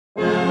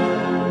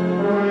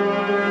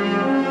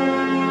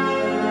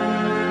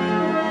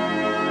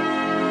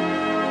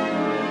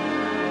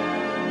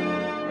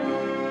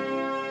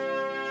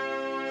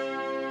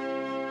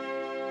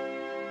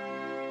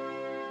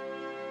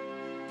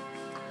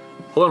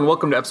Hello and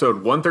welcome to episode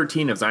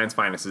 113 of Zion's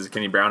Finest. This is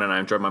Kenny Brown and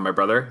I'm joined by my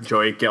brother,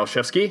 Joey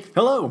Galshevsky.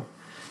 Hello.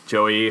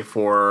 Joey,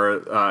 for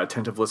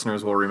attentive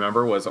listeners will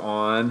remember, was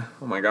on,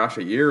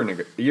 a year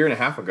and a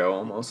half ago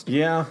almost.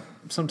 Yeah,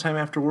 sometime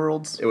after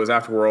Worlds. It was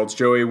after Worlds.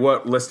 Joey,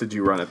 what list did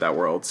you run at that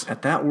Worlds?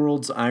 At that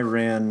Worlds, I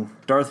ran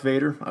Darth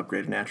Vader,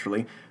 upgraded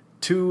naturally,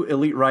 2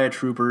 Elite Riot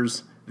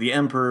Troopers, the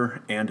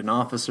Emperor, and an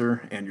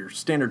Officer, and your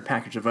standard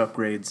package of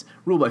upgrades,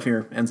 Rule by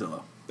Fear, and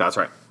Zillow. That's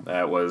right.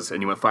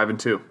 And you went 5 and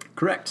 2.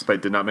 Correct.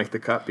 But did not make the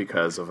cut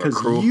because of a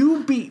cruel... Because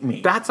you beat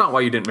me. That's not why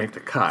you didn't make the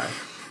cut.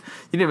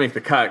 You didn't make the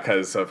cut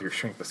because of your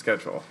shrink the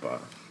schedule, but...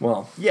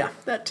 Well, yeah,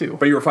 that too.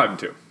 But you were 5 and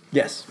 2.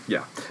 Yes.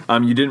 Yeah.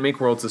 You didn't make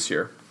Worlds this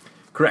year.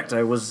 Correct.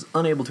 I was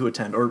unable to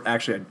attend, or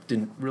actually, I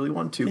didn't really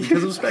want to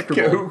because of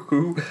Spectre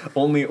Bowl.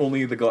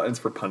 Only the gluttons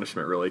for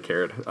punishment really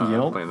cared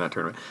playing that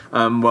tournament.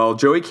 Well,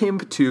 Joey came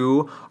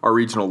to our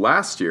regional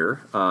last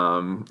year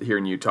here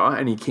in Utah,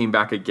 and he came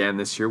back again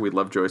this year. We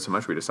love Joey so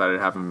much, we decided to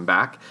have him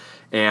back.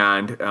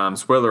 And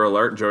spoiler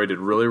alert, Joey did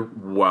really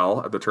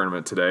well at the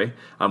tournament today.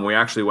 We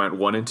actually went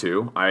 1 and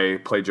 2. I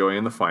played Joey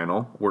in the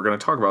final. We're going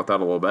to talk about that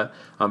a little bit.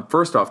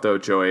 First off, though,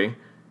 Joey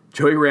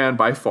ran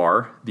by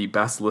far the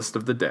best list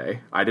of the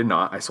day. I did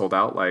not. I sold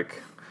out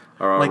like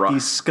the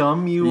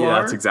scum you are? Yeah,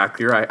 that's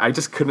exactly right. I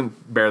just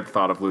couldn't bear the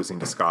thought of losing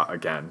to Scott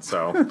again,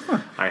 so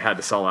I had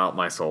to sell out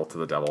my soul to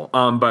the devil.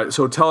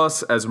 So tell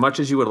us as much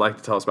as you would like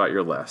to tell us about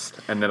your list,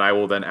 and then I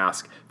will then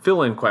ask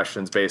fill-in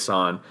questions based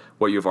on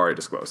what you've already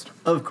disclosed.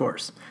 Of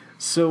course.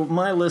 So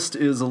my list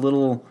is a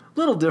little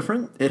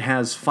different. It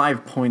has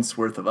 5 points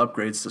worth of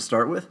upgrades to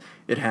start with.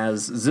 It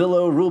has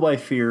Zillow, Rule by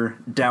Fear,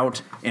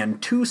 Doubt,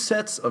 and 2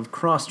 sets of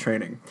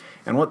cross-training.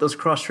 And what those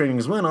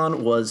cross-trainings went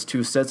on was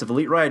 2 sets of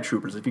Elite Riot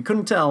Troopers. If you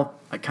couldn't tell,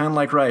 I kind of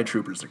like Riot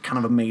Troopers. They're kind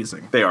of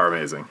amazing. They are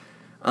amazing.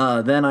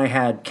 Then I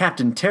had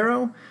Captain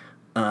Taro,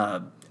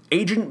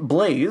 Agent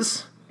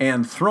Blaze,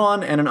 and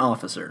Thrawn and an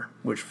Officer,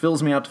 which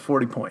fills me out to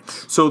 40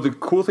 points. So the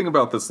cool thing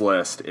about this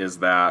list is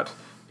that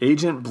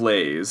Agent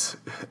Blaze,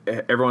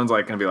 everyone's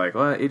going to be like,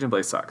 well, Agent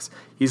Blaze sucks.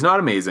 He's not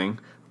amazing.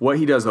 What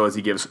he does, though, is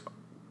he gives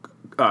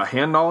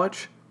hand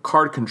knowledge,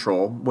 card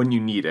control when you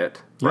need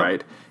it,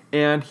 right?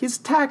 And his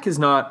attack is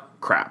not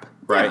crap,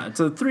 right? Yeah, it's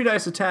a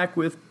 3-dice attack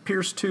with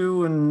Pierce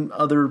 2 and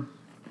other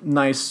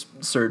nice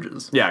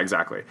surges. Yeah,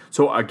 exactly.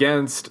 So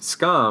against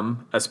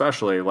Scum,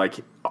 especially,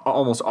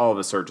 almost all of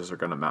the surges are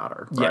going to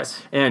matter, right?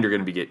 Yes. And you're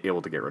going to be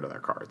able to get rid of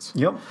their cards.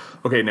 Yep.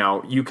 Okay,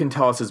 now you can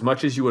tell us as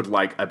much as you would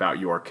like about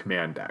your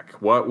command deck.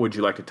 What would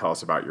you like to tell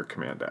us about your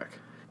command deck?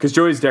 Because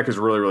Joey's deck is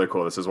really, really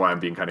cool. This is why I'm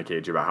being kind of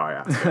cagey about how I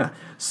ask it.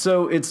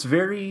 So it's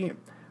very...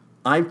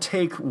 I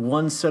take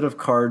one set of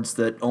cards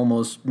that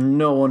almost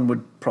no one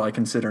would probably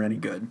consider any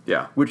good.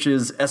 Yeah. Which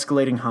is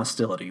Escalating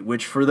Hostility,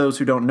 which for those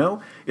who don't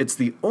know, it's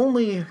the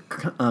only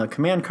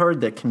command card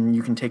that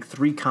you can take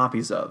 3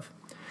 copies of.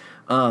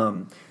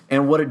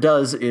 And what it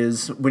does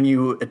is when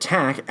you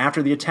attack,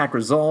 after the attack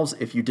resolves,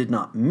 if you did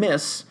not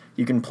miss,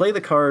 you can play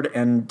the card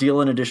and deal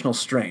an additional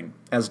strain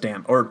as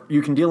damage, or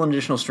you can deal an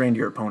additional strain to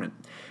your opponent.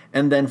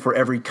 And then for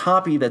every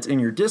copy that's in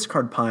your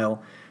discard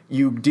pile,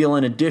 you deal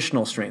an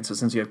additional strain. So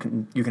since you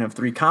can have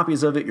 3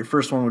 copies of it, your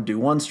first one would do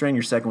 1 strain,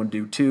 your second would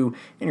do 2,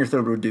 and your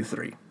third would do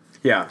 3.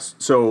 Yeah,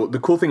 so the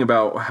cool thing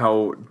about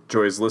how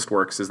Joey's list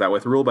works is that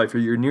with Rule by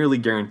Fear, you're nearly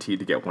guaranteed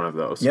to get one of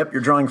those. Yep,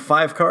 you're drawing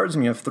 5 cards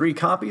and you have 3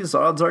 copies,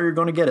 odds are you're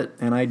going to get it.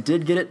 And I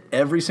did get it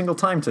every single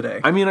time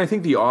today. I mean, I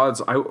think the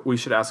odds, we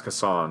should ask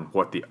Hassan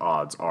what the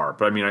odds are.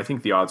 But I mean, I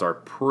think the odds are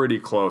pretty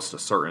close to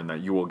certain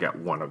that you will get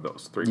one of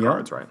those 3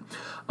 cards, right?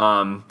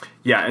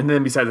 Yeah, and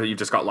then besides that, you've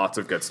just got lots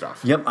of good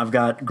stuff. Yep, I've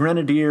got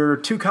Grenadier,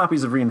 2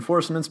 copies of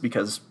Reinforcements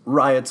because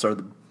Riots are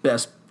the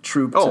best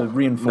troop to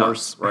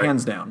reinforce, right?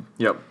 Hands down.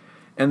 Yep.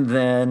 And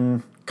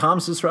then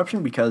Comms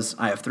Disruption because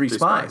I have 3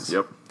 spies.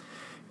 Yep.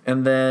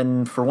 And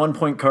then for 1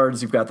 point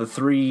cards, you've got the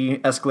 3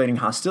 Escalating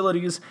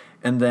Hostilities,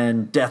 and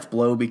then Death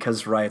Blow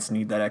because Riots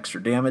need that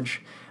extra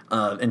damage.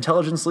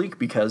 Intelligence Leak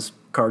because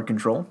card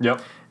control.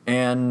 Yep.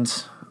 And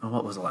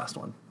what was the last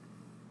one?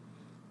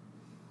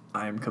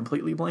 I am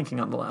completely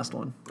blanking on the last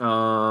one.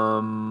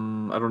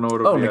 I don't know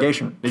what it would be.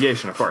 Negation.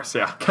 Negation, of course,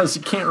 yeah. Because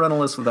you can't run a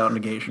list without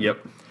Negation.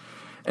 Yep.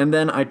 And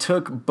then I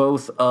took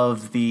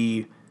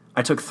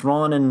I took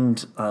Thrawn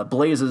and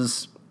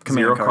Blaze's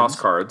command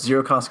cards.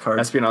 0 cost cards.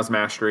 Espionage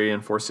Mastery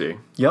and 4C.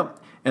 Yep.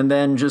 And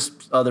then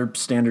just other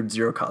standard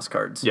 0 cost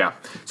cards. Yeah.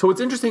 So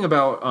what's interesting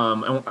about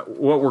and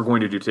what we're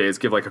going to do today is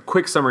give a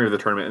quick summary of the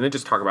tournament and then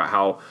just talk about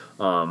how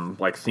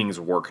things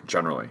work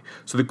generally.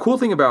 So the cool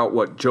thing about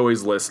what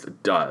Joey's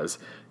list does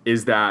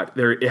is that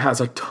it has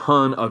a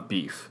ton of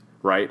beef,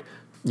 right?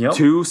 Yep.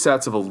 2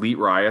 sets of Elite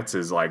Riots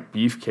is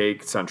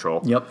Beefcake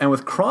Central. Yep, and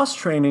with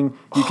cross-training,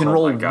 you can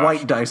roll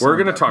white dice. We're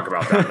going to talk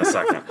about that in a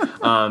second.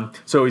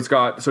 So he's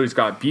got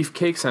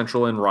Beefcake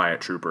Central and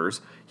Riot Troopers.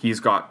 He's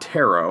got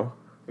Taro,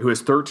 who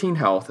has 13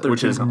 health,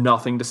 which is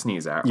nothing to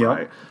sneeze at,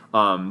 right?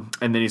 And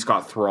then he's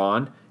got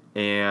Thrawn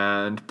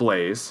and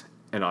Blaze.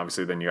 And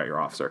obviously then you got your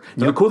officer.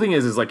 Now, the cool thing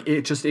is like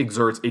it just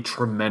exerts a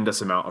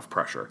tremendous amount of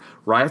pressure.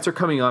 Riots are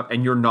coming up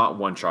and you're not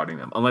one-shotting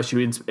them unless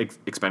you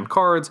expend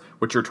cards,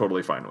 which you're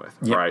totally fine with,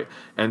 right?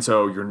 And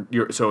so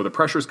so the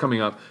pressure's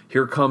coming up.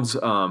 Here comes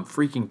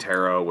freaking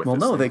Taro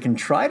with they can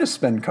try to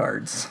spend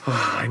cards.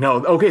 I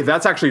know. Okay,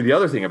 that's actually the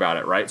other thing about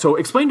it, right? So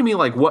explain to me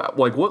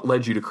what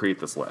led you to create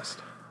this list?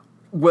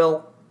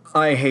 Well,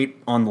 I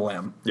hate On the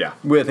Lam. Yeah.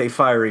 With a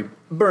fiery,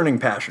 burning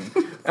passion.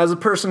 As a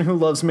person who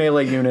loves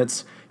melee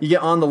units, you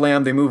get On the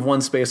Lam, they move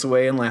one space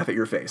away and laugh at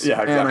your face. Yeah,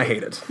 exactly. And I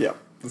hate it. Yeah,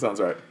 that sounds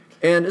right.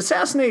 And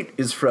Assassinate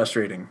is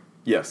frustrating.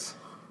 Yes.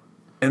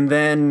 And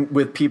then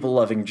with people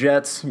loving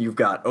jets, you've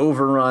got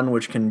Overrun,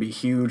 which can be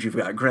huge. You've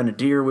got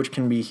Grenadier, which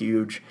can be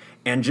huge.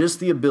 And just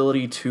the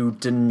ability to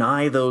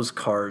deny those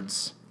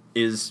cards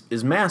is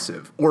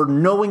massive. Or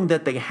knowing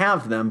that they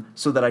have them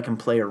so that I can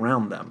play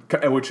around them.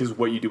 Which is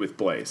what you do with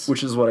Blaze.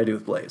 Which is what I do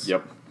with Blaze.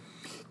 Yep.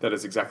 That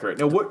is exactly right.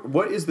 Now,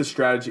 what is the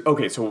strategy?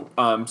 Okay, so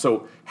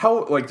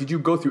how did you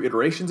go through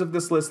iterations of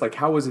this list? Like,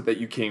 how is it that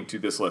you came to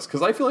this list?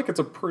 Because I feel like it's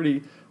a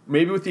pretty,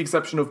 maybe with the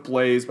exception of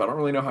Blaze, but I don't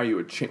really know how you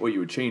would what you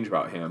would change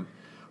about him,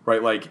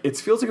 right? Like, it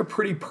feels like a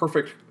pretty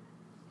perfect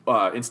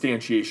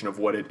instantiation of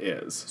what it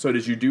is. So,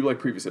 did you do like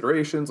previous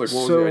iterations? Like, what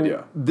was the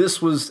idea?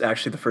 This was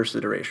actually the first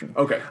iteration.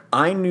 Okay,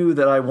 I knew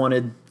that I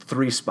wanted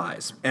 3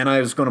 spies, and I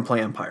was going to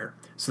play Empire.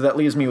 So that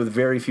leaves me with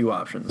very few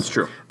options. It's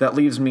true. That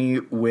leaves me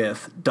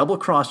with double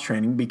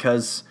cross-training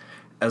because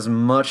as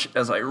much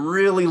as I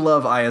really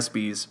love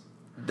ISBs,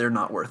 they're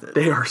not worth it.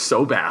 They are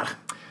so bad.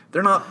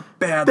 They're not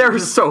bad. They're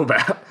so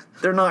bad.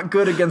 They're not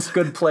good against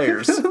good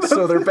players,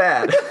 so they're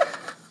bad.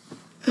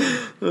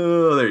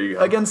 Oh, there you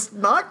go. Against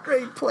not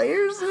great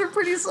players, they're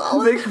pretty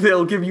solid.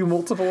 They'll give you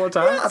multiple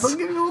attacks? Yeah, they'll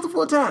give you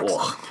multiple attacks.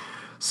 Ugh.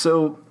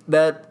 So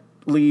that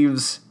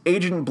leaves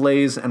Agent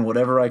Blaze and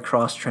whatever I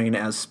cross-train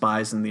as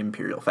spies in the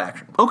Imperial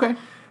faction. Okay.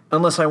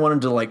 Unless I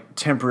wanted to, like,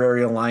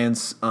 temporary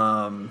alliance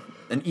a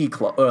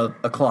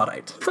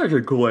Claudite. It's actually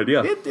a cool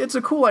idea. It's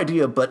a cool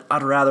idea, but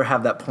I'd rather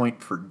have that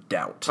point for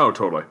doubt. Oh,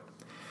 totally.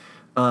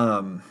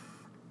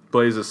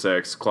 Blaze is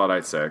 6,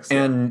 Claudite 6.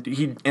 And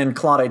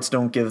Claudites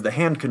don't give the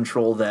hand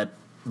control that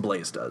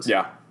Blaze does.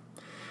 Yeah.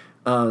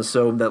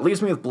 So that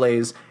leaves me with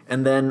Blaze,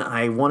 and then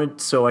I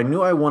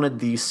knew I wanted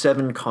the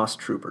 7 cost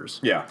troopers.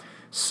 Yeah.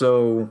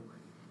 So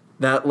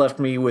that left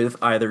me with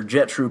either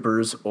jet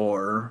troopers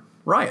or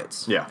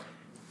riots. Yeah.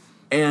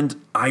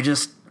 And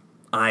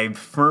I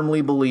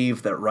firmly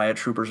believe that riot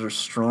troopers are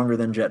stronger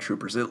than jet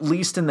troopers, at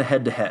least in the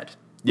head-to-head.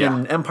 Yeah.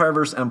 In Empire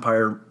versus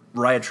Empire,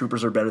 riot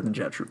troopers are better than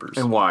jet troopers.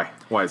 And why?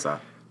 Why is that?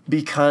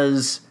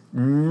 Because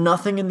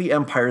nothing in the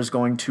Empire is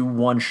going to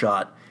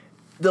one-shot.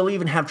 They'll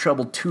even have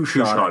trouble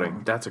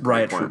two-shotting That's a great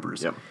riot point.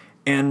 troopers. Yep.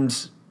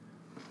 And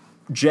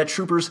jet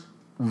troopers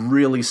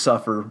really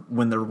suffer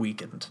when they're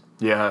weakened.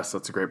 Yes,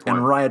 that's a great point.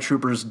 And riot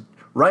troopers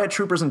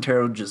and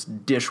Taro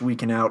just dish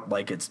weaken out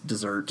like it's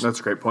dessert.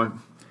 That's a great point.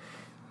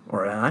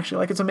 Or actually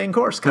like it's a main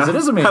course, because it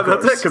is a main course.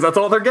 That's it, because that's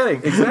all they're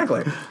getting.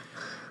 Exactly.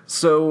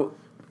 So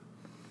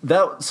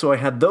I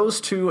had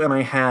those 2, and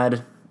I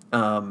had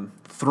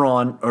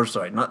Thrawn,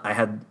 I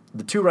had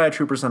the 2 riot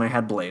troopers, and I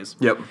had Blaze.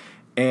 Yep.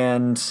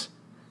 And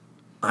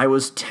I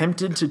was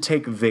tempted to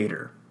take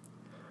Vader.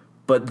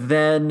 But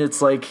then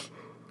it's like,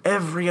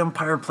 every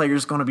Empire player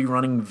is going to be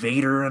running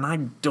Vader, and I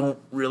don't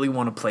really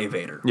want to play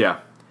Vader. Yeah.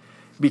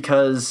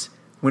 Because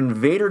when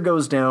Vader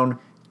goes down,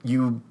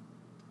 you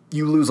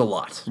lose a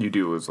lot. You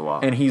do lose a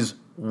lot. And he's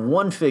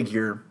one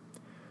figure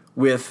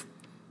with...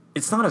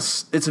 It's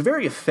a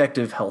very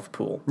effective health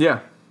pool.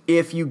 Yeah.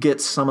 If you get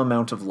some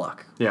amount of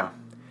luck. Yeah.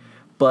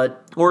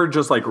 But... Or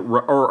just like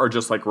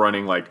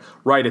running like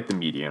right at the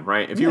median,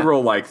 right? If you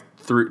roll like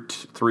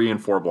 3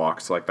 and 4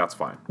 blocks, like that's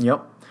fine.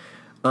 Yep.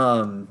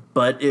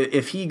 But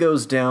if he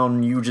goes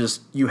down,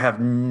 you have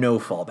no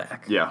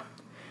fallback. Yeah.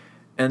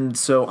 And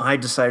so I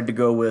decided to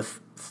go with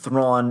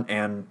Thrawn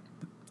and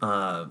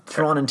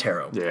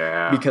Taro.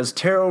 Yeah. Because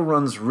Taro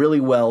runs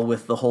really well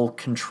with the whole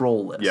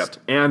control list. Yep.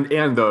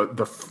 And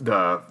the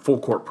full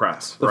court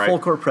press. The full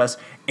court press,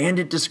 and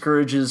it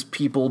discourages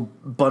people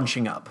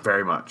bunching up.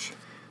 Very much.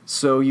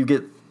 So you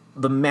get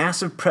the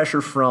massive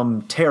pressure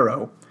from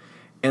Taro,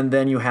 and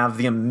then you have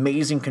the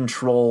amazing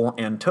control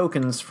and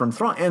tokens from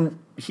Thrawn, and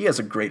he has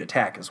a great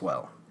attack as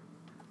well.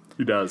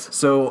 He does.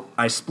 So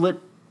I split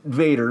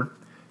Vader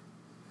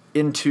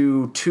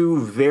into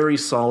 2 very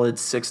solid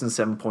 6 and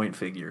 7 point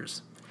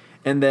figures.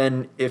 And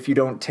then if you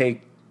don't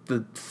take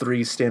the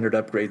 3 standard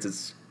upgrades,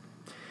 it's...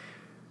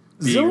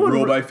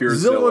 Rule by Fear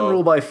Zillow and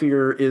Rule by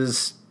Fear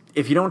is...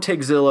 If you don't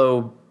take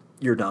Zillow,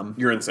 you're dumb.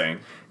 You're insane.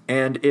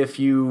 And if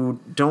you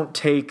don't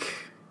take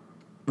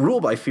Rule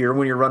by Fear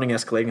when you're running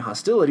Escalating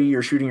Hostility,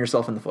 you're shooting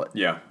yourself in the foot.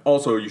 Yeah.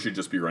 Also, you should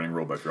just be running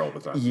Rule by Fear all the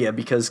time. Yeah,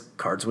 because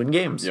cards win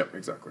games. Yep,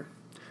 exactly.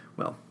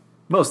 Well,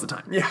 most of the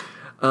time. Yeah.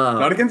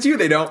 Not against you,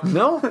 they don't.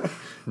 No,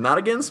 not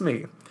against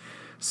me.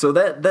 So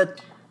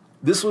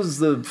this was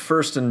the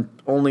first and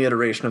only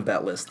iteration of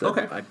that list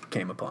that I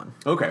came upon.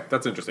 Okay,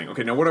 that's interesting.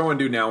 Okay, now what I want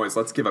to do now is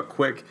let's give a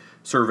quick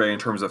survey in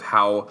terms of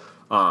how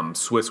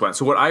Swiss went.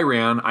 So what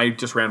I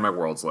just ran my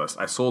Worlds list.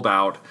 I sold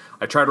out.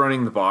 I tried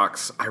running the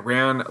box. I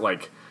ran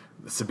like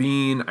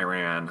Sabine. I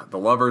ran the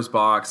Lovers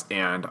box,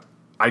 and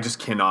I just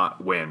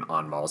cannot win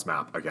on Maul's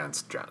map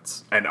against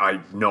Jets. And I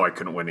know I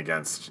couldn't win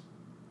against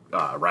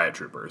Riot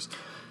Troopers.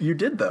 You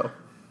did, though.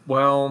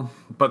 Well,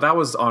 but that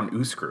was on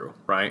Uskru,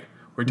 right?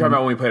 Were you talking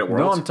about when we played at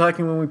Worlds? No, I'm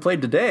talking when we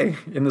played today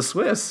in the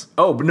Swiss.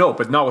 Oh, but no,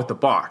 but not with the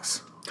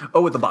box.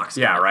 Oh, with the box.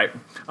 Yeah, right.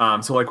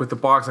 So like with the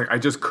box, like I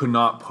just could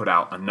not put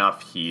out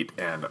enough heat,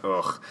 and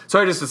so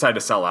I just decided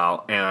to sell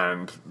out,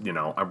 and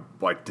I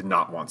like did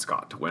not want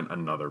Scott to win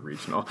another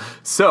regional.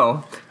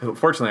 So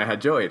fortunately, I had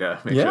Joey to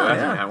make sure that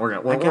didn't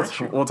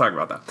happen. We'll talk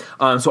about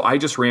that. So I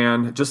just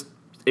ran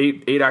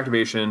eight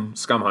activation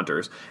Scum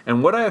Hunters,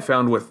 and what I have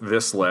found with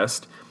this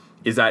list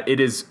is that it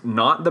is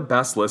not the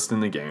best list in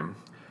the game.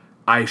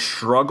 I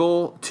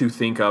struggle to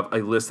think of a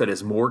list that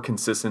is more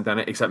consistent than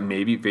it, except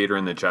maybe Vader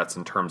and the Jets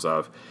in terms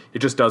of it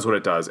just does what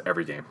it does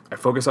every game. I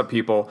focus up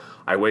people.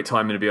 I wait till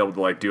I'm going to be able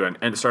to like do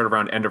an start of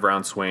round, end of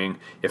round swing.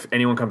 If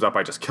anyone comes up,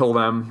 I just kill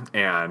them,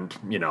 and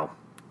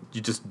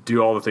you just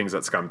do all the things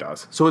that Scum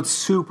does. So it's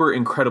super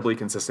incredibly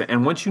consistent.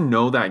 And once you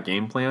know that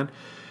game plan,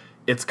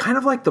 it's kind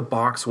of like the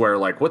box where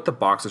like what the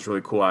box is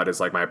really cool at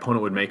is like my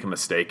opponent would make a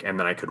mistake and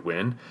then I could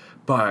win.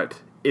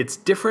 But it's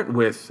different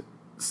with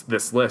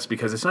this list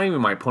because it's not even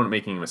my opponent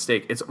making a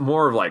mistake. It's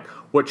more of like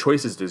what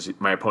choices does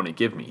my opponent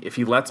give me? If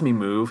he lets me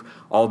move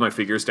all of my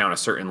figures down a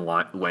certain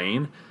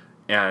lane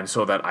and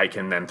so that I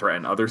can then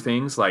threaten other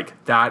things,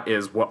 like that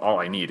is all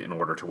I need in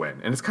order to win.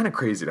 And it's kind of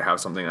crazy to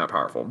have something that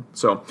powerful.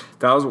 So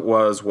that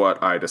was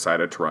what I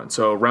decided to run.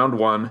 So round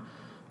one,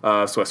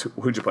 so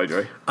who'd you play,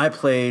 Joey? I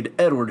played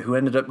Edward, who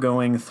ended up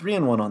going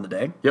 3-1 on the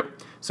day. Yep.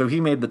 So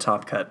he made the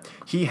top cut.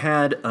 He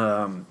had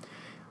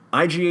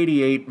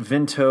IG-88,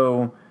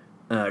 Vinto,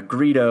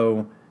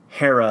 Greedo,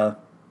 Hera,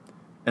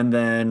 and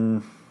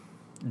then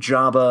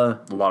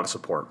Jabba. A lot of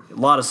support. Yep.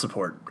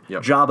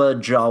 Jabba,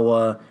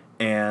 Jawa,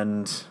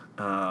 and did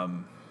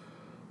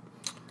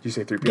you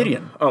say 3PO?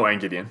 Gideon. Oh,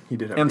 and Gideon. He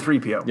did have and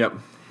 3PO. Yep.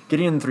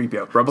 Gideon and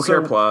 3PO. Rebel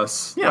Care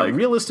Plus. Yeah,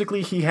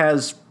 realistically, he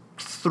has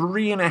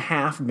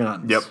 3.5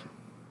 guns. Yep.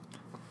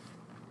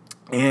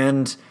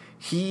 And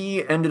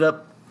he ended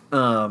up...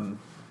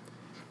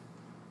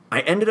 I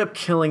ended up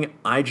killing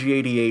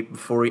IG-88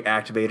 before he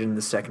activated in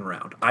the second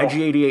round.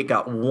 IG-88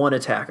 got one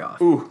attack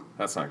off. Ooh,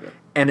 that's not good.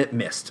 And it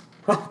missed.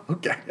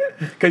 Okay.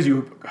 Because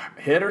you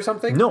hit or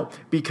something? No,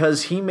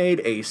 because he made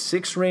a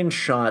 6-range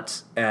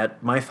shot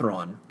at my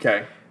Thrawn.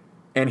 Okay.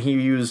 And he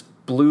used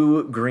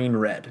blue, green,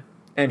 red.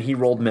 And he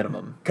rolled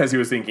minimum. Because he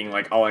was thinking,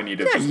 like, all I need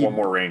is just one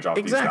more range off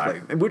these guys.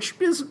 Exactly. Which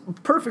is a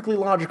perfectly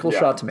logical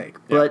shot to make.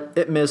 But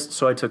it missed,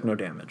 so I took no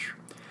damage.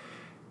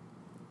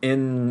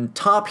 In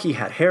top, he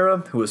had Hera,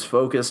 who was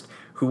focused,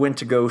 who went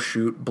to go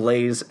shoot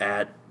Blaze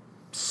at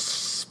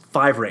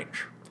 5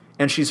 range.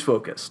 And she's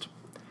focused.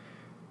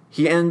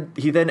 He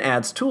then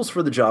adds tools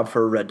for the job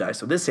for a red die.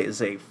 So this is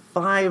a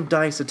 5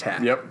 dice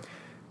attack. Yep.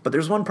 But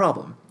there's one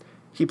problem.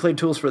 He played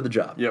tools for the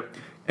job. Yep.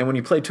 And when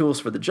you play tools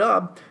for the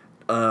job,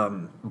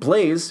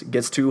 Blaze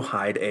gets to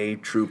hide a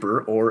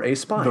trooper or a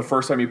spy. The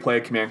first time you play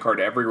a command card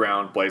every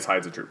round, Blaze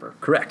hides a trooper.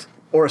 Correct.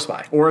 Or a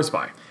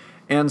spy.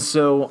 And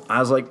so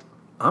I was like,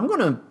 I'm going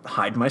to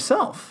hide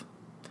myself.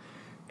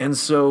 And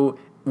so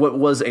what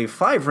was a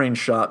 5-range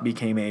shot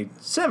became a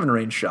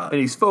 7-range shot.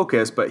 And he's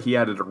focused, but he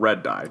added a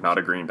red die, not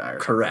a green die.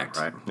 Correct.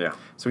 Right? Yeah.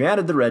 So he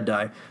added the red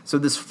die. So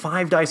this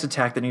 5 dice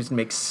attack that needs to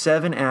make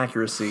 7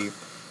 accuracy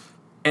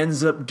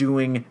ends up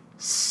doing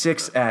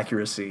 6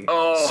 accuracy.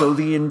 Oh. So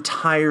the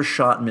entire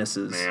shot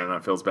misses. Man,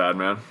 that feels bad,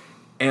 man.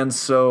 And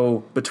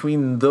so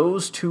between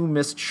those 2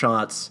 missed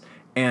shots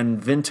and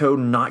Vinto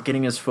not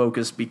getting his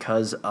focus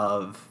because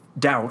of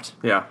doubt,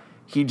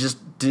 he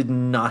just did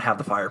not have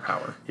the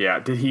firepower. Yeah.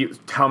 Did you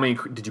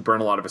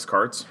burn a lot of his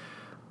cards?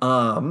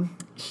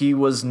 He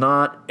was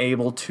not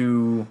able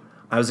to...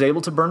 I was able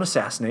to burn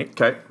Assassinate.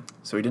 Okay.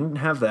 So he didn't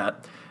have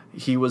that.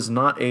 He was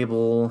not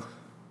able...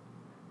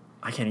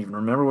 I can't even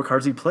remember what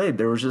cards he played.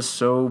 There was just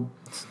so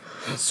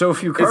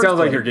few cards. It sounds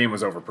like your game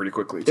was over pretty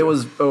quickly, too. It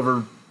was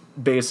over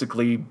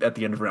basically at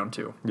the end of round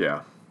 2.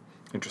 Yeah.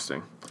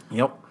 Interesting.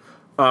 Yep.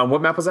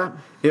 What map was that?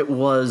 It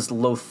was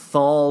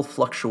Lothal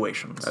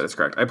Fluctuations. That is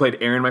correct. I played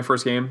Aaron my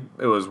first game.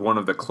 It was one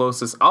of the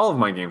closest. All of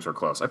my games were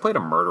close. I played a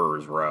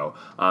Murderer's Row,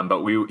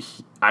 but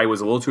I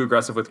was a little too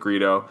aggressive with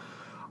Greedo.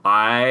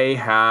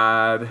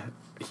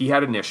 He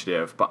had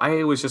initiative, but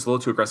I was just a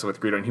little too aggressive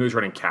with Greedo, and he was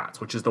running cats,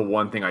 which is the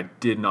one thing I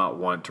did not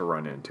want to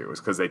run into, is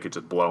because they could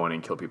just blow in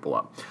and kill people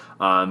up.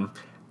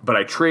 But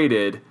I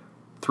traded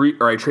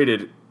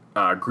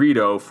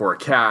Greedo for a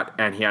cat,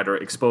 and he had to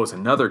expose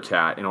another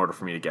cat in order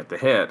for me to get the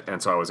hit,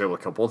 and so I was able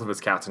to kill both of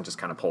his cats and just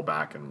kind of pull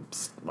back and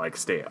like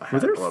stay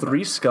ahead. Were there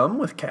 3 scum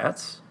with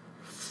cats?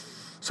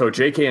 So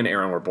JK and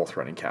Aaron were both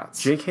running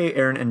cats. JK,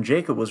 Aaron, and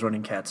Jacob was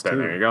running cats too.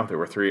 There you go. There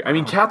were 3. I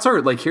mean, cats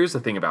are like. Here's the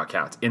thing about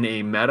cats. In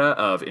a meta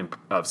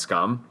of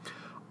scum,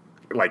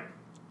 like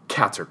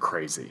cats are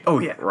crazy. Oh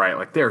yeah, right.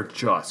 Like they're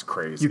just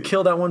crazy. You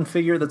kill that one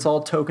figure that's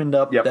all tokened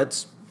up. Yep.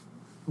 That's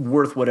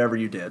worth whatever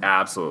you did.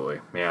 Absolutely.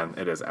 Man,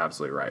 it is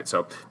absolutely right.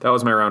 So that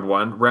was my round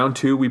 1. Round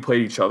 2, we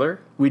played each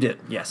other. We did,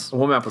 yes.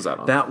 What map was that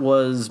on? That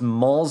was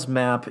Maul's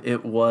map.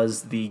 It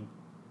was the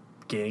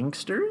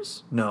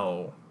Gangsters?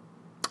 No.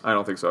 I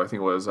don't think so. I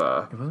think it was... It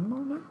wasn't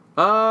Maul's map?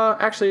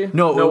 Actually...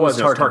 No, it was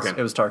Tarkin. Tarkin.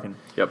 It was Tarkin.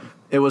 Yep.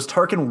 It was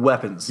Tarkin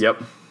Weapons.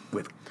 Yep.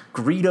 With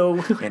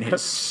Greedo and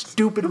his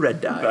stupid red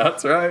dye.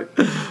 That's right.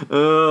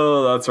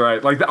 Oh, that's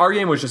right. Like, our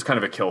game was just kind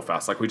of a kill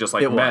fest. Like, we just,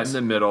 like, met in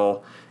the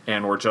middle,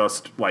 and we're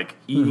just, like,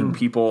 eating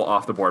people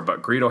off the board.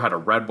 But Greedo had a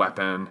red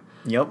weapon.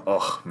 Yep.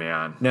 Oh,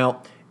 man.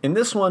 Now, in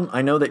this one,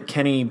 I know that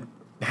Kenny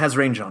has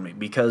range on me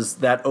because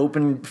that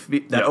open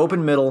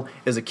middle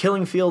is a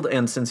killing field,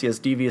 and since he has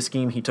Devious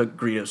Scheme, he took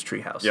Greedo's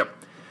treehouse. Yep.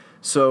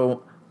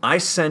 So I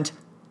sent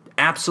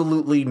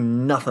absolutely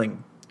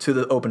nothing to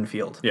the open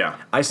field. Yeah.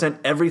 I sent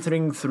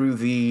everything through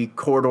the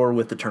corridor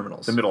with the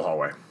terminals. The middle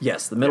hallway.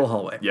 Yes, the middle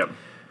hallway. Yep.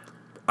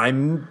 I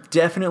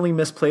definitely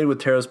misplayed with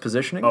Taro's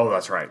positioning. Oh,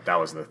 that's right. That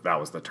was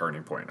the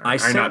turning point.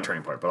 Not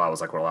turning point, but that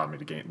was like what allowed me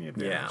to gain the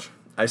advantage. Yeah.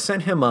 I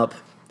sent him up,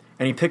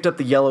 and he picked up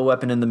the yellow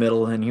weapon in the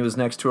middle, and he was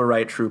next to a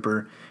riot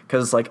trooper,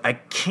 because, like, I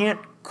can't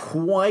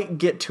quite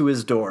get to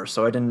his door,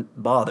 so I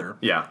didn't bother.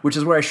 Yeah. Which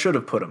is where I should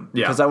have put him,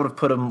 Yeah. because I would have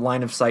put him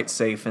line of sight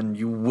safe, and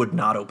you would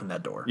not open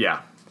that door.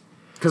 Yeah.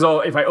 Because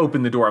if I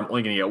open the door, I'm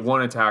only going to get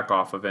one attack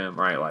off of him,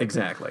 right? Like,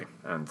 Exactly.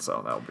 And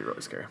so that would be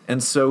really scary.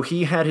 And so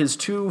he had his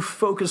 2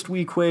 focused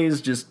weak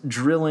ways just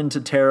drill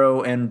into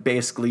Taro and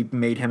basically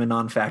made him a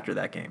non-factor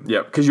that game.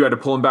 Yep, because you had to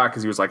pull him back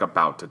because he was, like,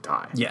 about to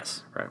die.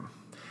 Yes. Right.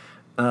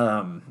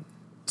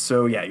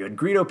 So, yeah, you had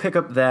Greedo pick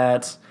up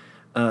that,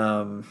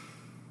 and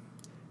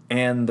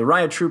the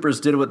riot troopers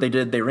did what they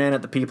did. They ran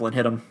at the people and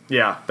hit them.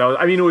 Yeah.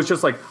 It was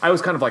just like, I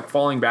was kind of like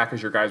falling back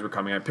as your guys were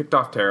coming. I picked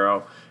off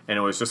Taro, and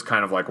it was just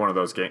kind of like one of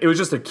those games. It was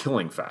just a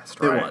killing fest,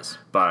 right? It was.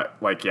 But,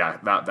 like, yeah,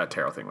 that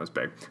Taro thing was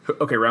big.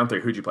 Okay, round 3,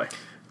 who'd you play?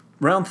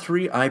 Round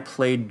 3, I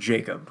played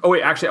Jacob. Oh,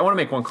 wait, actually, I want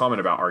to make one comment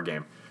about our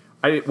game.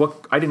 I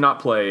did not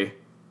play,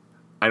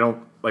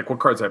 what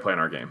cards did I play in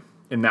our game?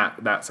 In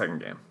that second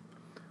game?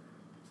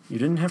 You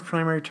didn't have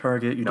primary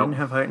target. You didn't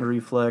have heightened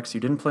reflex. You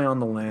didn't play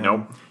on the lam.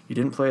 Nope. You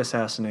didn't play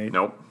assassinate.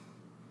 Nope.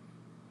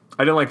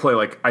 I didn't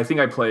play, I think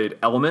I played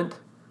Element.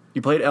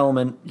 You played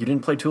element. You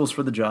didn't play tools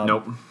for the job.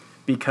 Nope.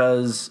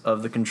 Because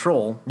of the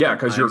control. Yeah,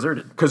 because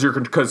exerted.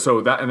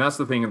 that's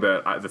the thing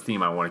that the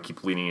theme I want to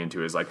keep leaning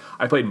into is like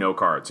I played no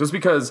cards just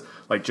because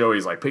like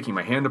Joey's like picking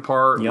my hand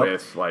apart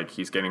with like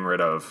he's getting rid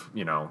of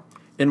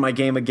In my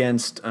game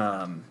against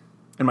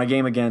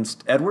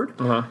Edward,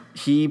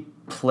 he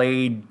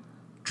played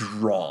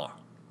draw.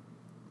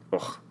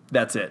 Ugh,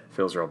 That's it.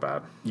 feels real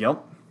bad.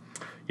 Yep.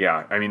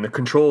 Yeah, I mean the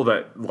control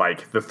that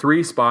like the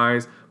 3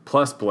 spies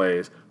plus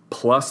Blaze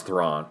plus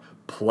Thrawn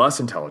plus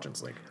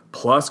Intelligence Link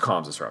plus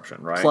comms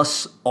disruption, right?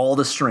 Plus all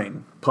the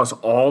strain. Plus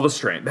all the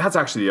strain. That's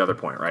actually the other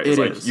point, right? It's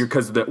It is.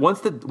 Because once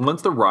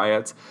the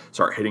riots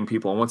start hitting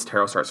people and once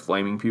Taro starts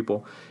flaming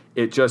people,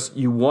 it just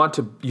you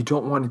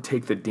don't want to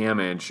take the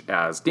damage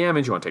as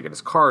damage. You want to take it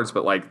as cards,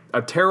 but like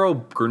a Taro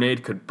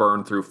grenade could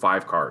burn through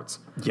 5 cards.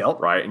 Yep.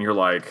 Right, and you're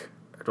like,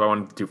 do I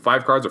want to do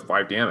 5 cards or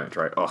 5 damage?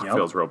 Right? Oh, Yep. It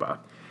feels real bad.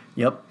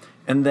 Yep.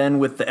 And then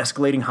with the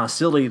escalating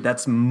hostility,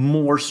 that's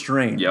more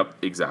strain. Yep,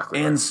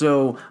 exactly. And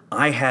so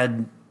I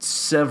had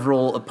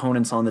several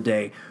opponents on the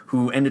day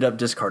who ended up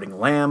discarding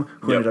Lamb,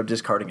 who ended up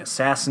discarding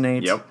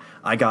Assassinate. Yep.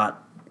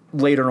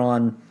 Later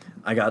on,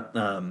 I got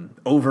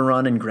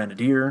Overrun and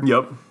Grenadier.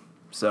 Yep.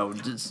 So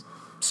just,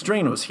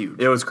 strain was huge.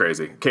 It was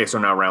crazy. Okay, so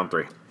now round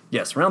 3.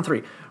 Yes, round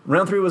 3.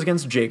 Round 3 was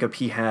against Jacob.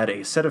 He had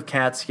a set of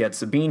cats. He had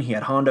Sabine, he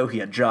had Hondo, he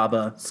had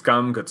Jabba.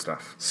 Scum, good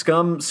stuff.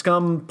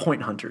 Scum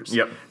point hunters.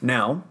 Yep.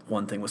 Now,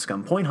 one thing with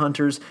Scum point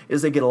hunters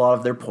is they get a lot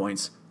of their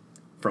points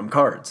from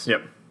cards.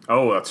 Yep.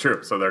 Oh, that's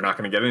true. So they're not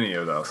going to get any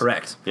of those.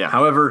 Correct. Yeah.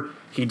 However,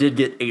 he did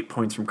get 8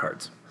 points from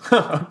cards.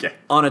 Okay.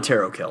 On a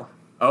Taro kill.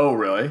 Oh,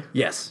 really?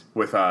 Yes.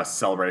 With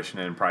Celebration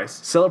and Price?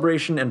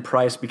 Celebration and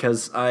Price,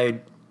 because I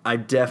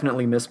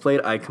definitely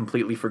misplayed. I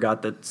completely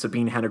forgot that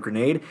Sabine had a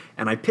grenade,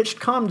 and I pitched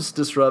Comms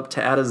Disrupt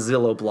to add a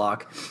Zillow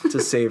block to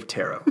save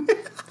Taro.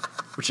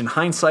 Which in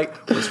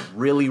hindsight was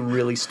really,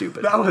 really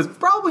stupid. That was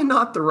probably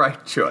not the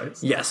right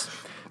choice. Yes.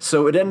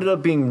 So it ended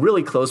up being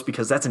really close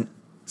because that's a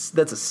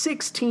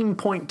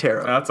 16-point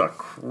Taro. That's a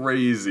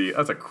crazy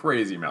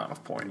amount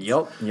of points.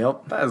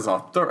 Yep. That is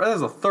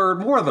a third,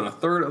 more than a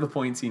third of the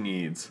points he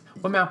needs.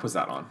 What map was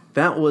that on?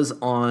 That was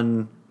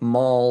on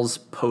Maul's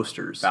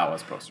posters. That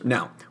was posters.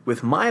 Now,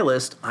 with my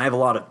list, I have a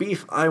lot of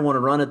beef. I want to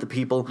run at the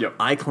people. Yep.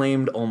 I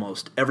claimed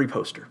almost every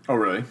poster. Oh,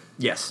 really?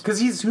 Yes.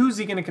 Because who's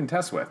he going to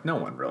contest with? No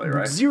one really,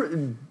 right?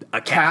 Zero.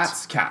 A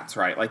cat. Cats,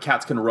 right? Like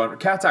cats can run.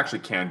 Cats actually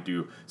can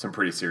do some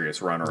pretty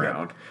serious run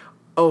around.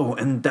 Oh,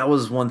 and that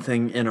was one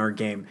thing in our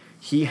game.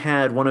 He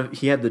had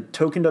the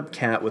tokened up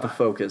cat with a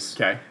focus.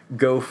 Okay.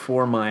 Go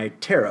for my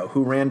Taro,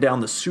 who ran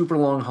down the super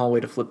long hallway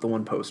to flip the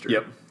one poster.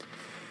 Yep.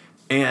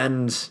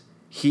 And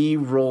he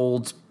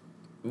rolled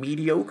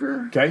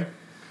mediocre. Okay.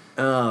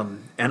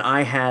 And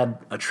I had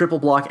a triple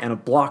block and a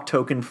block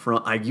token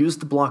from. I used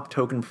the block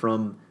token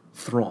from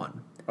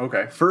Thrawn.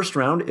 Okay. First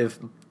round, if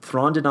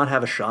Thrawn did not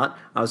have a shot,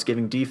 I was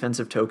giving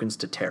defensive tokens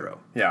to Taro.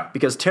 Yeah.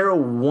 Because Taro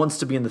wants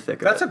to be in the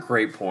thick of it. That's a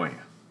great point.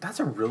 That's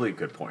a really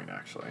good point,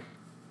 actually.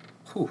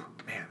 Whew,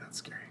 man, that's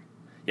scary.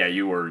 Yeah,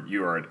 you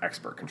are an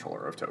expert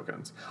controller of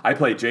tokens. I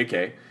played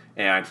JK,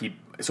 and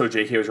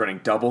JK was running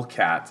double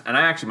cat, and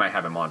I actually might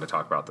have him on to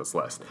talk about this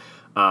list.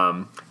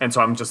 And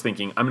so I'm just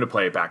thinking, I'm going to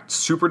play it back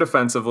super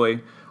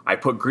defensively. I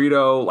put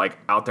Greedo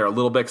out there a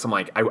little bit because I'm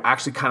I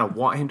actually kind of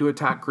want him to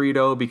attack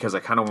Greedo because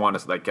I kind of want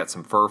to get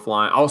some fur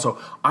flying. Also,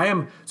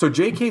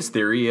 JK's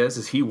theory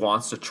is he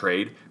wants to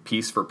trade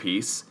piece for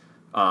piece,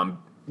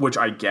 which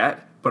I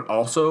get, but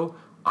also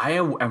I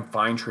am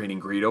fine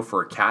trading Greedo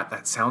for a cat.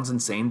 That sounds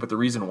insane, but the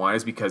reason why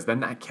is because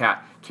then that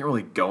cat can't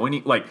really go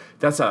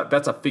that's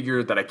a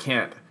figure that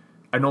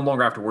I no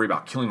longer have to worry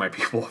about killing my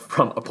people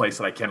from a place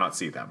that I cannot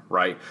see them,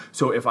 right?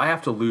 So if I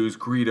have to lose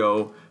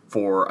Greedo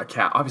for a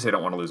cat, obviously I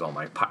don't want to lose all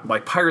my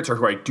pirates are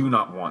who I do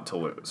not want to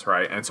lose,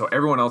 right? And so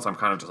everyone else I'm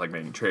kind of just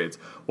making trades.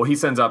 Well, he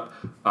sends up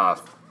a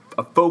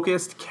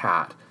focused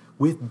cat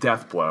with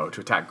Death Blow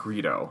to attack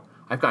Greedo.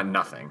 I've got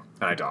nothing,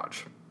 and I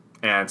dodge.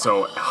 And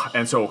so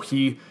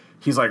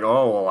he's like,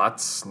 oh, well,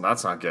 that's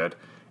not good.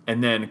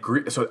 And then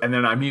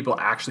I'm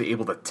actually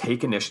able to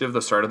take initiative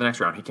the start of the next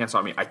round. He can't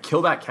stop me. I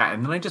kill that cat,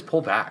 and then I just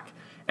pull back.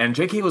 And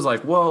JK was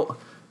like, well,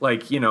 I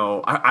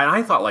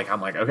thought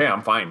okay,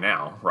 I'm fine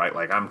now, right?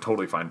 I'm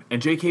totally fine.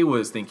 And JK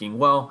was thinking,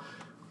 well,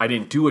 I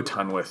didn't do a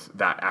ton with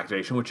that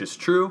activation, which is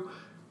true.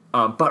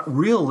 But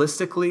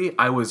realistically,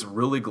 I was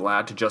really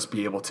glad to just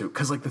be able to,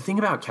 because the thing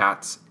about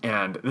cats,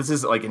 and this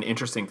is an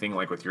interesting thing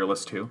with your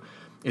list too,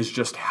 is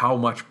just how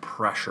much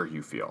pressure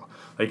you feel.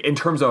 In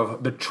terms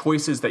of the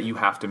choices that you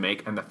have to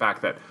make and the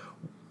fact that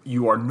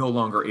you are no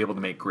longer able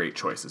to make great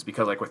choices.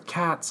 Because with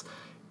cats,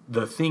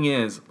 the thing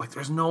is,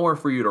 there's nowhere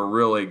for you to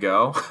really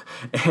go.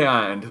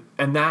 and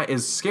that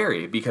is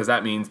scary because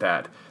that means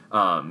that,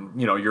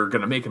 you're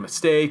going to make a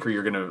mistake or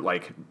you're going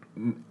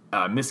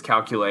to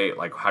miscalculate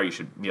how you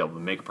should be able to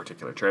make a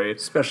particular trade.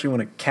 Especially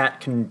when a cat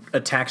can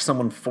attack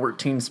someone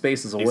 14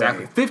 spaces away.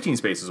 Exactly, 15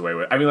 spaces away.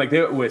 With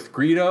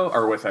Greedo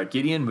or with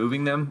Gideon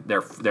moving them,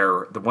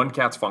 the one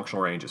cat's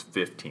functional range is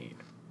 15.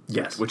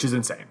 Yes, which is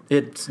insane.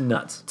 It's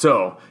nuts.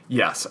 So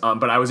yes,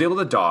 but I was able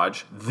to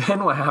dodge.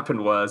 Then what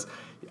happened was,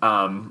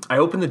 I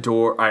opened the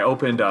door.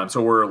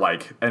 So we're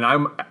and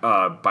I'm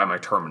by my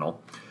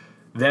terminal.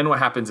 Then what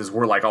happens is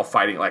we're all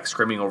fighting,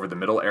 scrimming over the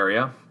middle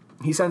area.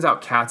 He sends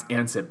out cats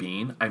and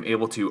Sabine. I'm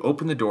able to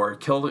open the door,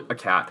 kill a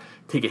cat,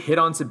 take a hit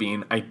on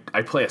Sabine. I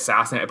play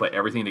assassinate. I play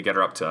everything to get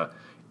her up to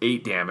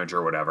 8 damage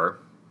or whatever.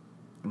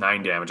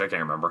 9 damage, I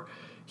can't remember.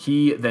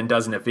 He then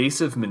does an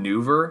evasive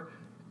maneuver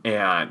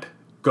and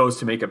goes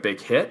to make a big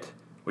hit,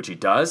 which he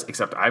does,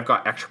 except I've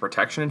got extra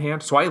protection in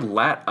hand. So I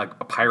let a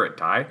pirate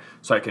die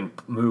so I can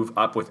move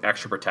up with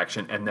extra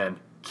protection and then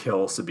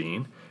kill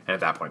Sabine. And at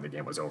that point, the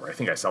game was over. I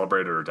think I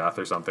celebrated her death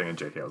or something, and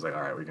JK was like,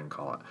 all right, we can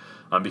call it.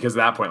 Because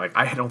at that point,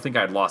 I don't think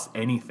I'd lost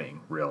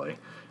anything, really.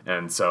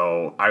 And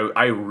so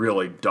I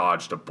really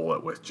dodged a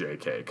bullet with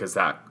JK, because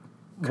that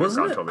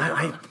wasn't it?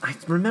 I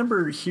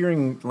remember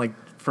hearing,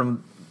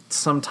 from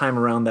some time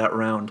around that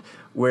round,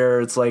 where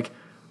it's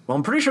well,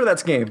 I'm pretty sure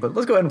that's game, but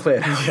let's go ahead and play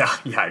it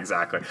out. Yeah,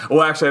 exactly.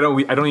 Well,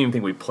 actually, I don't even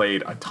think we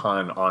played a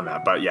ton on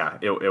that, but yeah,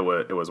 it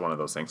was one of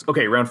those things.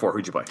 Okay, round 4,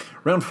 who'd you play?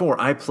 Round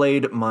 4, I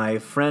played my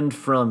friend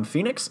from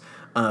Phoenix,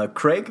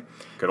 Craig.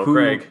 Good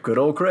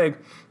old Craig.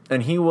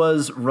 And he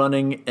was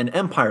running an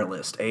Empire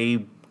list,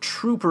 a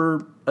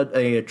trooper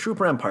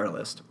Empire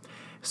list.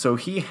 So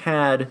he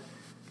had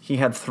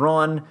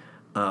Thrawn,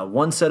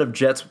 one set of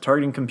jets with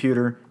targeting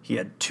computer. He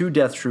had 2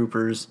 Death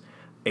Troopers,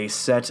 a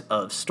set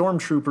of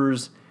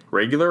Stormtroopers.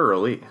 Regular or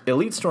elite?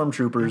 Elite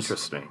Stormtroopers.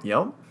 Interesting.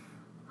 Yep.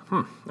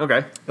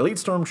 Okay. Elite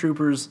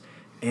Stormtroopers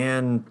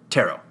and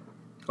Taro.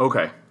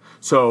 Okay.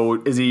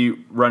 So is he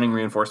running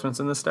reinforcements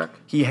in this deck?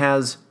 He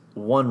has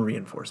 1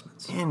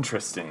 reinforcements.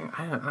 Interesting.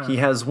 He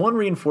has 1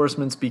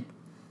 reinforcements,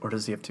 or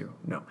does he have 2?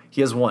 No,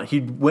 he has 1. He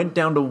went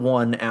down to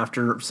 1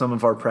 after some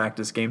of our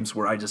practice games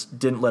where I just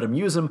didn't let him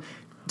use them,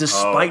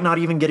 despite not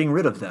even getting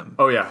rid of them.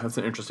 Oh yeah, that's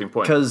an interesting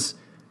point. Because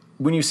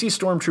when you see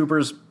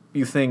Stormtroopers,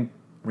 you think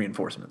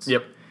reinforcements.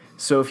 Yep.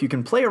 So if you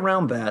can play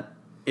around that,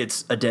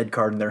 it's a dead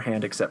card in their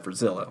hand except for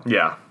Zillow.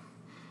 Yeah.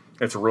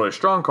 It's a really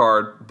strong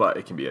card, but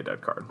it can be a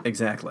dead card.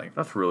 Exactly.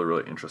 That's a really,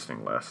 really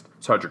interesting list.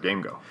 So how'd your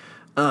game go?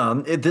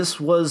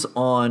 This was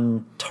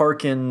on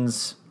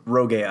Tarkin's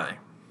Rogue AI.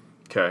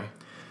 Okay.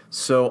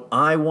 So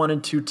I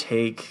wanted to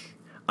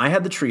I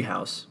had the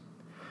treehouse.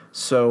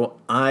 So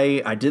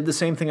I did the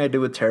same thing I did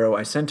with Taro.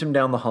 I sent him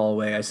down the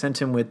hallway. I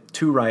sent him with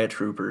 2 riot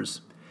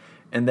troopers.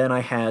 And then I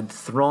had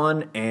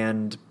Thrawn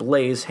and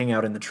Blaze hang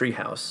out in the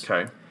treehouse.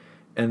 Okay.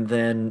 And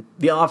then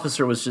the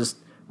officer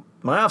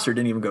my officer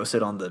didn't even go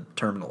sit on the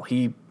terminal.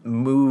 He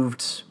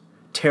moved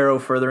Taro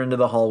further into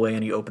the hallway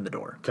and he opened the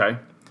door. Okay.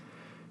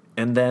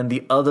 And then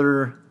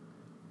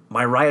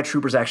my riot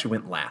troopers actually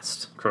went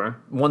last. Okay.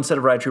 1 set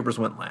of riot troopers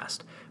went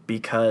last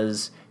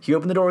because he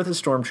opened the door with his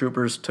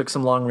stormtroopers, took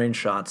some long range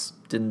shots,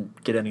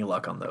 didn't get any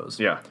luck on those.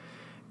 Yeah.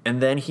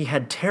 And then he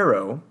had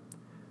Taro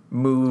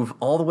move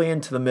all the way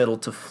into the middle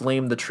to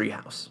flame the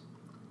treehouse.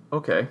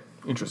 Okay,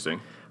 interesting.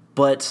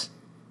 But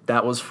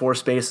that was 4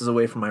 spaces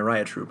away from my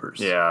riot troopers.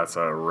 Yeah, that's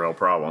a real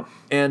problem.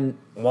 And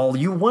while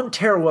you want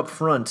Taro up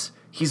front,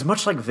 he's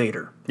much like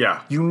Vader.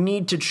 Yeah. You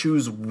need to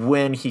choose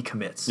when he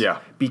commits. Yeah.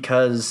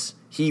 Because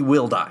he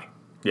will die.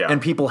 Yeah.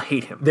 And people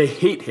hate him. They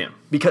hate him.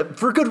 Because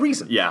for good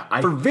reason. Yeah.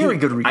 For very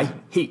good reason.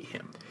 I hate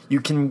him. You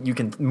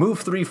can move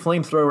 3,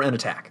 flamethrower, and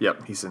attack.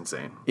 Yep, he's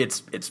insane.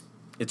 It's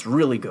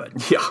really good.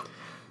 Yeah.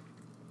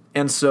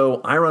 And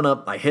so I run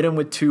up, I hit him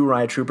with 2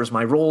 riot troopers.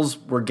 My rolls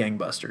were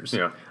gangbusters.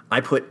 Yeah. I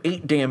put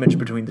 8 damage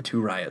between the 2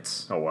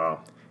 riots. Oh,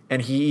 wow.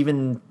 And he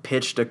even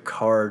pitched a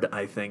card,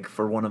 I think,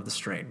 for one of the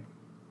strain.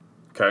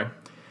 Okay.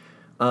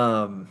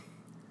 And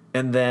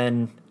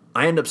then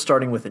I end up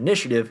starting with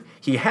initiative.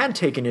 He had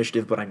take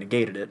initiative, but I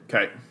negated it.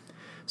 Okay.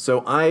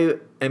 So I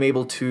am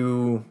able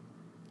to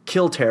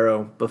kill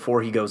Taro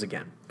before he goes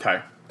again.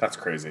 Okay. That's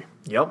crazy.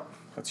 Yep.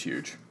 That's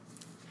huge.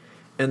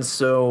 And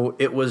so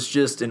it was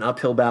just an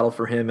uphill battle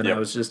for him, and Yep. I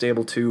was just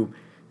able to...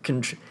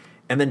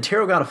 and then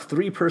Taro got a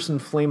 3-person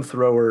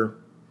flamethrower.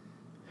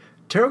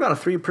 Taro got a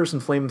 3-person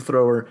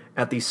flamethrower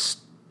at the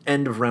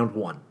end of round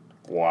 1.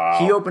 Wow.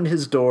 He opened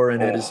his door and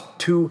had his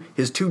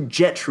two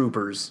jet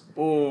troopers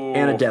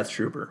and a death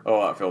trooper.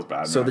 Oh, that feels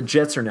bad. So the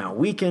jets are now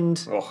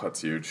weakened, Oh,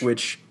 that's huge.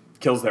 which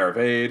kills their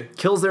evade.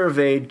 kills their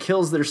evade,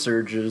 kills their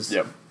surges.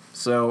 Yep.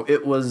 So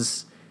it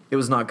was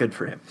not good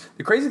for him.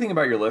 The crazy thing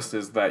about your list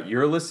is that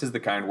your list is the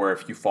kind where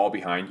if you fall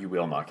behind, you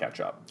will not catch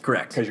up.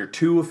 Correct. Because you're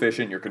too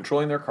efficient, you're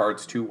controlling their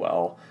cards too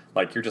well.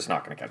 Like, you're just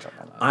not going to catch up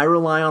on that. I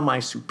rely on my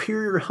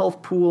superior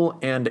health pool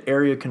and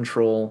area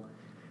control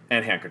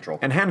And hand control.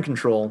 and hand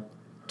control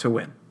to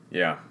win.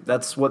 Yeah.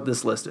 That's what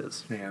this list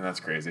is. Man, that's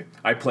crazy.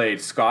 I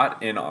played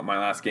Scott in my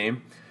last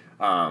game.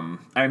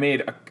 I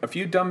made a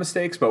few dumb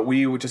mistakes, but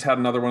we just had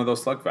another one of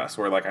those slugfests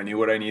where, like, I knew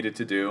what I needed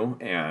to do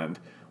and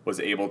was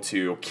able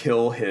to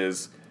kill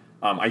his...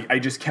 I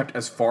just kept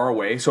as far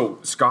away. So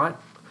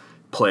Scott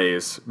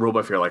plays Rule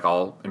by Fear like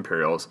all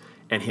Imperials,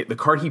 and the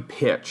card he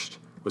pitched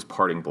was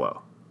Parting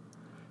Blow.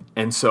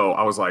 And so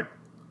I was like,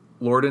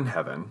 Lord in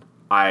heaven,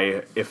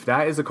 if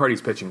that is the card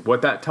he's pitching,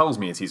 what that tells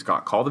me is he's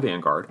got Call the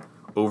Vanguard,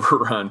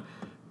 Overrun,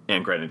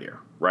 and Grenadier,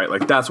 right?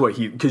 Like, that's what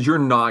because you're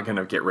not going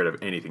to get rid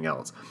of anything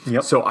else.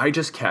 Yep. So I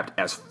just kept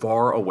as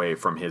far away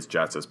from his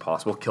jets as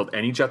possible, killed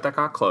any jet that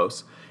got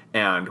close,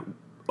 and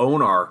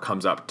Onar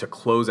comes up to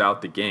close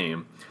out the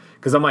game.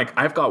 Because I'm like,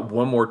 I've got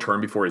one more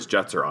turn before his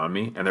jets are on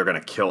me, and they're going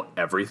to kill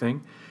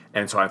everything.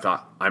 And so I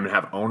thought, I'm going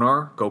to have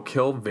Onar go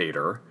kill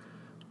Vader,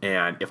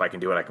 and if I can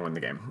do it, I can win the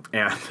game.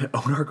 And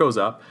Onar goes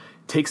up,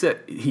 takes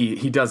it,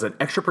 he does an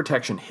extra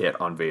protection hit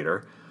on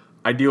Vader.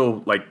 I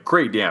deal, like,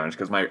 great damage,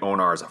 because my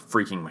Onar is a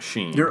freaking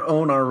machine. Your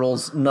Onar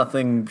rolls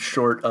nothing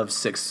short of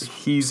 6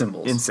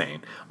 symbols.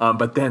 Insane.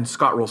 But then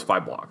Scott rolls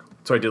 5 block.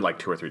 So I did, like,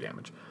 2 or 3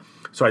 damage.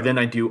 So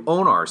I do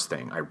Onar's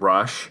thing. I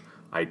rush,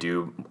 I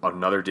do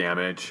another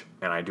damage,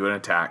 and I do an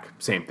attack.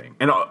 Same thing.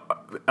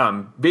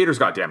 And Vader's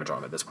got damage on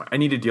him at this point. I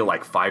need to deal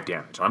like 5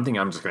 damage. I'm thinking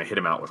I'm just going to hit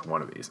him out with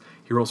one of these.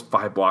 He rolls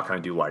 5 block, and I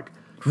do like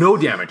no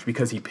damage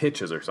because he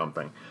pitches or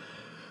something.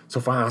 So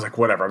finally I was like,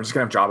 whatever. I'm just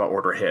going to have Jabba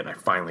order a hit, and I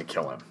finally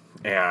kill him.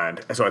 And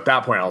so at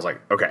that point I was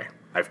like, okay,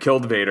 I've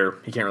killed Vader.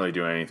 He can't really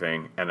do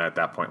anything. And at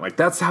that point, like,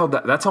 that's how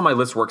my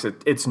list works.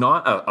 It's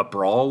not a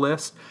brawl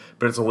list,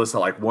 but it's a list that,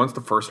 like, once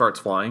the first starts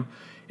flying,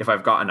 if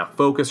I've got enough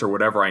focus or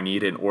whatever I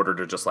need in order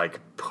to just,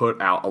 like,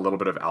 put out a little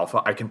bit of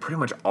alpha, I can pretty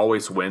much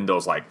always win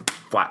those, like,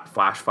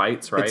 flash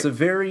fights, right? It's a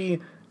very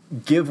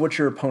take what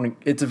your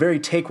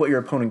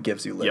opponent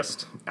gives you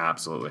list. Yep,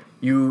 absolutely.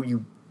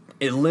 You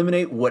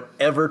eliminate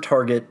whatever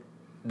target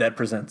that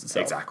presents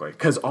itself. Exactly.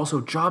 Because also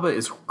Jabba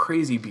is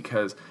crazy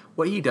because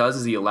what he does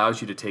is he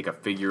allows you to take a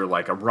figure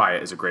like a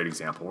Riot is a great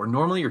example, where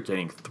normally you're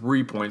getting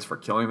 3 points for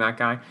killing that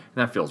guy, and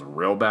that feels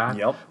real bad.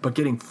 Yep. But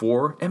getting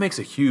 4, it makes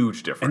a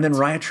huge difference. And then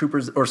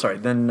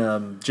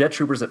jet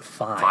troopers at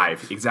 5.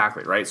 5,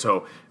 exactly, right?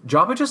 So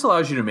Jabba just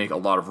allows you to make a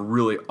lot of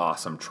really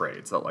awesome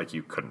trades that, like,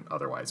 you couldn't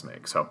otherwise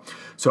make. So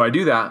I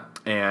do that,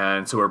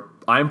 and so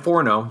I'm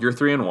 4-0, you're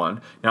 3-1.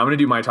 Now I'm going to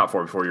do my top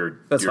 4 before your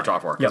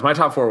top 4. Because my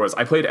top 4 was,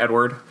 I played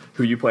Edward,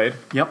 who you played.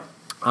 Yep.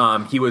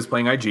 He was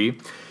playing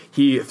IG.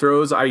 He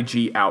throws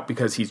IG out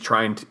because he's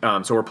trying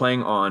to... so we're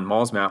playing on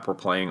Maul's map. We're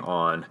playing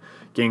on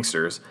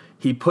Gangsters.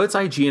 He puts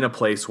IG in a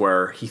place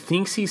where he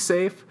thinks he's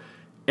safe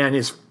and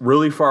is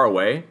really far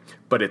away,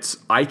 but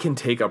I can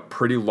take a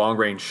pretty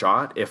long-range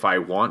shot if I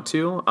want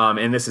to.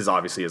 And this is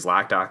obviously his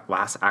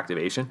last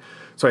activation.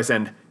 So I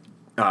send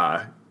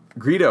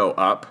Greedo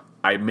up.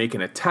 I make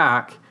an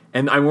attack.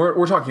 And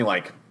we're talking,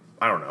 like,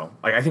 I don't know.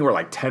 Like, I think we're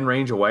like 10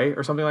 range away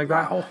or something like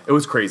that. Wow. It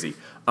was crazy.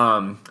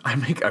 But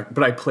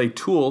I play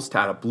tools to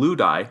add a blue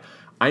die.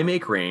 I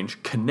make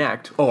range,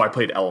 connect. Oh, I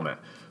played element.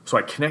 So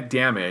I connect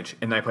damage,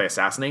 and then I play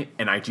assassinate,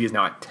 and IG is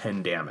now at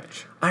 10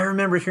 damage. I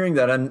remember hearing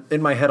that, and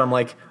in my head I'm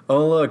like,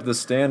 oh look, the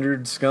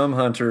standard Scum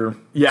Hunter.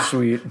 Yeah.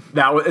 Sweet.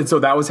 That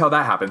was how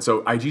that happened.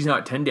 So IG's now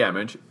at 10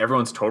 damage.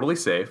 Everyone's totally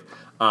safe.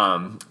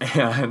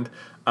 And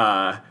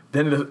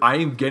Then I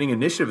am getting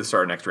initiative to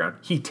start next round.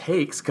 He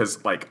takes,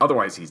 because like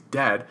otherwise he's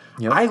dead.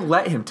 Yep. I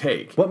let him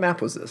take. What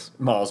map was this?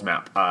 Maul's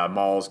map.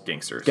 Maul's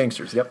Gangsters.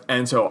 Gangsters, yep.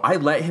 And so I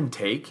let him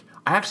take.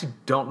 I actually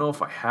don't know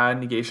if I had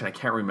negation. I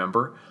can't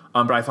remember.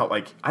 But I thought,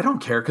 like, I don't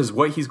care, because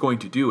what he's going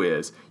to do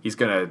is he's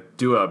going to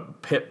do a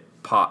pit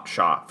pot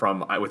shot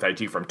with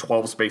IG from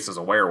 12 spaces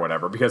away or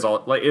whatever, because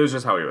it was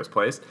just how he was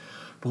placed.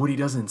 But what he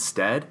does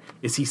instead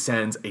is he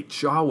sends a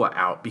Jawa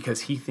out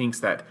because he thinks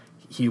that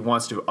he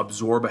wants to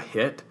absorb a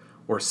hit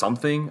or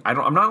something.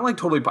 I'm not like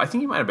totally, I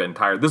think he might have been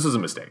tired. This is a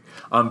mistake.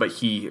 But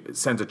he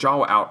sends a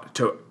Jawa out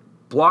to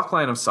block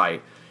line of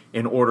sight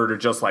in order to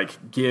just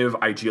like give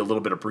IG a little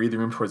bit of breathing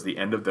room towards the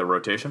end of the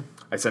rotation.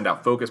 I send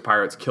out Focus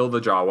Pirates, kill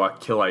the Jawa,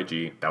 kill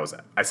IG. That was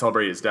it. I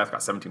celebrated his death,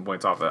 got 17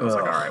 points off of that. I was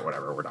like, all right,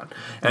 whatever, we're done.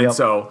 And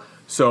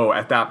so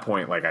at that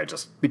point, like I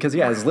just... Because,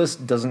 his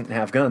list doesn't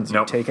have guns.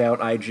 You take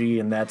out IG,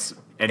 and that's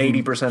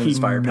 80% of his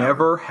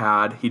firepower. He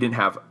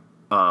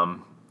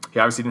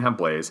obviously didn't have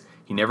Blaze.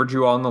 He never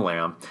drew on the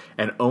Lamb.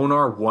 And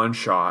Onar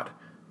one-shot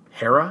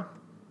Hera,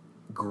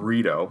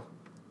 Greedo,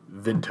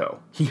 Vinto.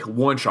 He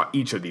one-shot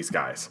each of these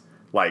guys.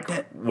 Like,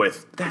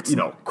 that's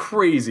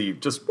crazy.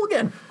 Just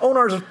again,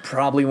 Onar's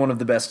probably one of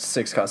the best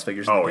 6-cost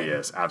figures in the game. He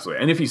is,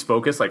 absolutely. And if he's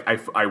focused, like,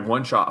 I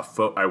one-shot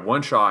a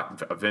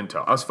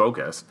Vinto. I was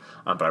focused,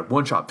 but I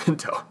one-shot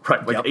Vinto,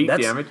 right? Like, 8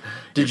 damage.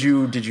 Did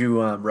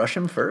you rush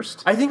him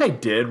first? I think I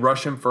did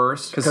rush him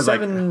first. Because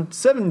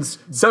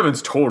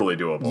seven's totally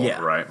doable,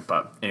 right?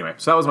 But anyway,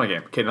 so that was my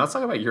game. Okay, now let's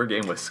talk about your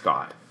game with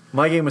Scott.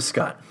 My game with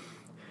Scott.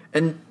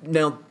 And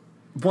now...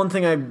 one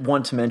thing I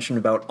want to mention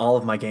about all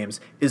of my games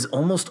is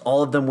almost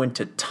all of them went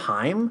to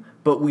time,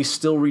 but we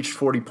still reached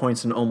 40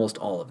 points in almost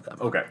all of them.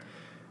 Okay.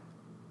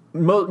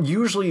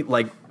 Usually,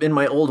 like, in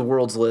my old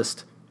Worlds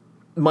list,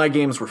 my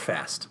games were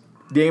fast.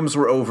 Games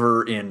were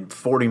over in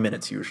 40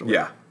 minutes usually.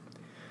 Yeah.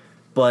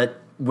 But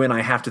when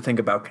I have to think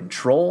about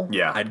control,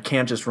 yeah. I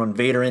can't just run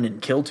Vader in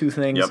and kill 2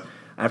 things. Yep.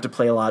 I have to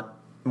play a lot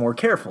more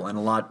careful and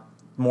a lot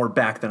more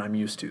back than I'm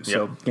used to,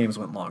 so games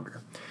went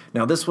longer.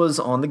 Now, this was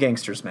on the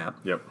Gangsters map.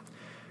 Yep.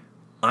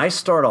 I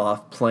start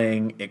off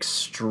playing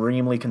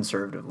extremely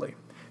conservatively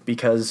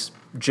because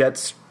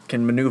Jets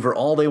can maneuver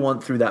all they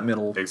want through that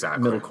middle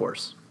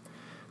course.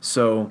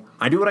 So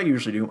I do what I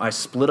usually do. I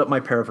split up my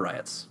pair of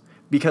riots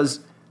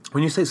because...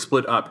 When you say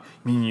split up,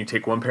 you mean you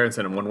take one pair and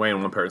send them one way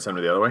and one pair and send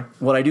them the other way?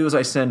 What I do is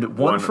I send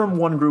one from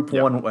one group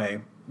one way,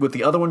 with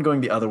the other one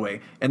going the other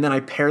way, and then I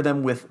pair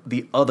them with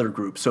the other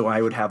group. So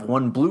I would have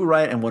one blue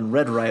riot and one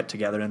red riot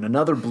together, and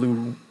another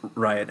blue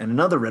riot and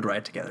another red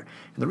riot together.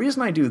 And the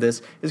reason I do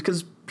this is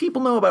because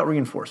people know about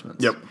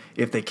reinforcements. Yep.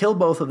 If they kill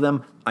both of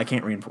them, I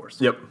can't reinforce.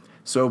 Yep.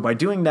 So by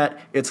doing that,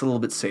 it's a little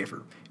bit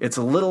safer. It's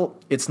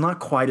not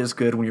quite as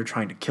good when you're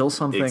trying to kill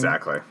something.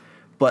 Exactly.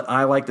 But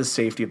I like the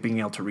safety of being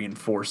able to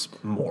reinforce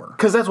more.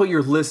 Because that's what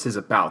your list is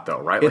about,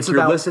 though, right? It's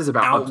your list is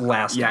about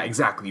outlasting. Yeah,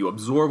 exactly. You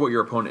absorb what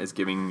your opponent is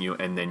giving you,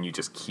 and then you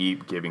just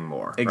keep giving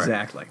more.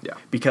 Exactly. Right? Yeah.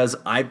 Because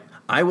I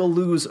will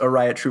lose a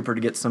riot trooper to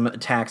get some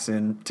attacks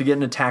in, to get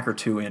an attack or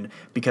 2 in,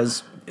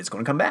 because it's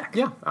going to come back.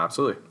 Yeah,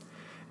 absolutely.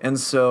 And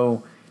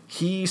so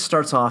he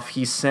starts off,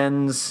 he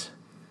sends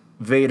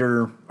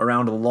Vader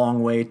around a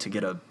long way to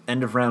get a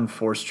end of round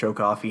force choke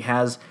off. He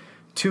has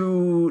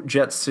 2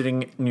 jets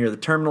sitting near the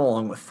terminal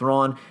along with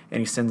Thrawn, and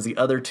he sends the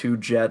other 2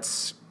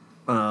 jets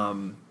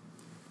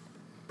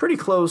pretty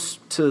close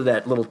to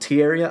that little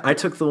T area. I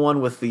took the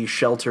one with the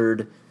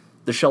sheltered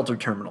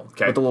terminal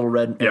with the little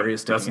red area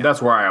sticking out.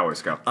 That's where I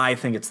always go. I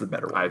think it's the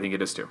better one. I think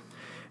it is too.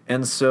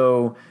 And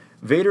so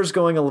Vader's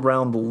going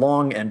around the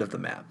long end of the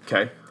map.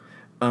 Okay.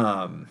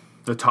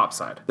 The top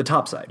side. The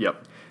top side.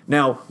 Yep.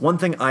 Now, one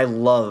thing I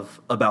love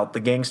about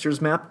the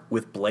Gangsters map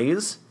with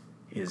Blaze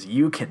is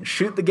you can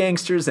shoot the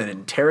gangsters and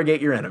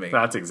interrogate your enemy.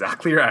 That's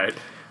exactly right.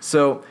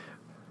 So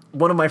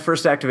one of my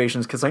first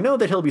activations, because I know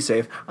that he'll be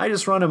safe, I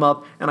just run him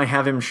up and I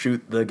have him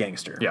shoot the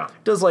gangster. Yeah.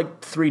 Does like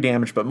 3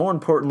 damage, but more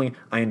importantly,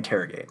 I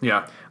interrogate.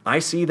 Yeah. I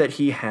see that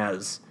he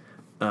has,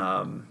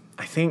 I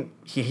think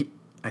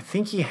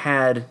he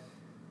had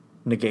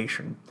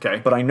negation.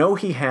 Okay. But I know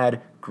he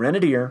had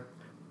Grenadier,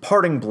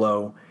 Parting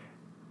Blow,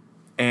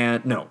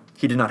 and no,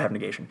 he did not have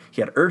negation.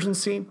 He had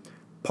urgency,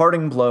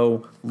 Parting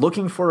Blow,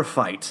 Looking for a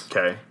Fight.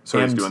 Okay, so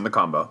he's doing the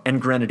combo. And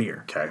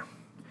Grenadier. Okay.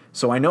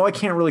 So I know I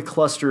can't really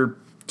cluster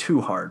too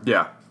hard.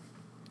 Yeah.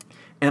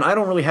 And I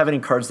don't really have any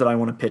cards that I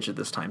want to pitch at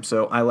this time,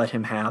 so I let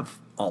him have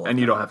all of them. And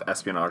you don't have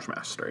Espionage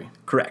Mastery.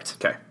 Correct.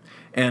 Okay.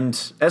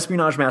 And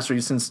Espionage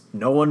Mastery, since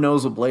no one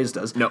knows what Blaze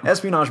does, no.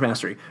 Espionage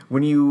Mastery,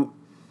 when you...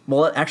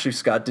 Well, actually,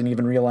 Scott didn't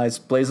even realize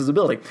Blaze's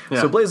ability.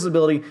 Yeah. So Blaze's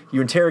ability,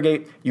 you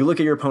interrogate, you look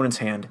at your opponent's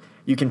hand,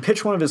 you can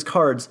pitch one of his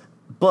cards,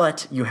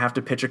 but you have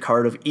to pitch a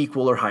card of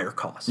equal or higher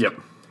cost. Yep.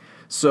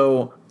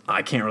 So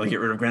I can't really get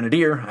rid of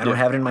Grenadier. I don't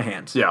have it in my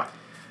hand. Yeah.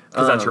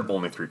 Because that's your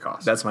only 3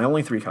 costs. That's my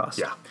only 3 costs.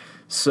 Yeah.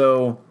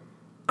 So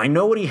I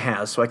know what he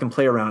has, so I can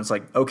play around. It's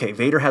like, okay,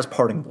 Vader has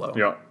Parting Blow.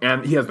 Yeah.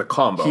 And he has the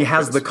combo. He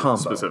has the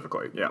combo.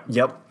 Specifically, yeah.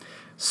 Yep.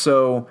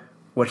 So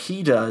what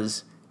he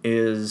does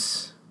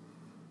is,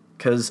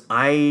 because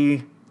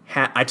I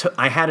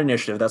I had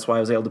initiative. That's why I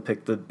was able to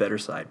pick the better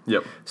side.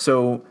 Yep.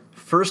 So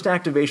first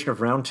activation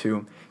of round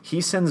 2,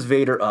 he sends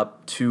Vader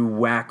up to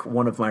whack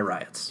one of my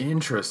riots.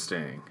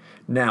 Interesting.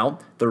 Now,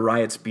 the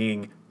riots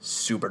being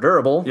super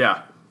durable.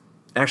 Yeah.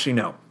 Actually,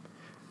 no.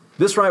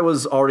 This riot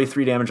was already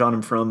 3 damage on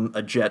him from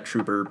a jet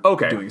trooper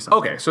doing something.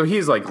 Okay, so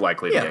he's like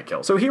likely to get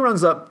killed. So he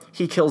runs up,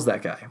 he kills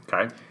that guy.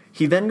 Okay.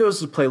 He then goes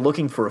to play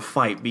looking for a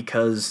fight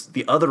because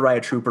the other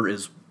riot trooper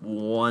is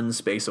 1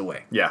 space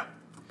away. Yeah.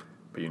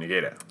 But you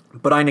negate it.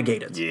 But I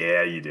negate it.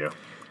 Yeah, you do.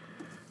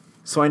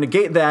 So I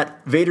negate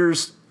that.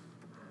 Vader's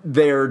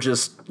there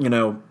just,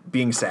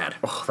 being sad.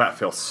 Oh, that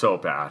feels so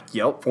bad.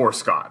 Yep. For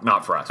Scott,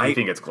 not for us. We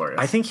think it's glorious.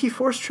 I think he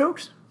force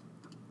choked.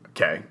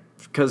 Okay.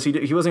 Because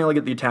he wasn't able to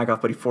get the attack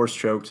off, but he force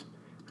choked.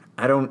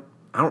 I don't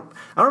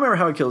remember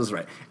how he killed his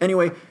right.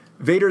 Anyway,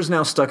 Vader's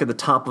now stuck at the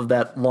top of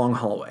that long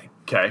hallway.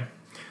 Okay.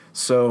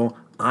 So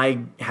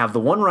I have the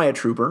one riot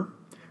trooper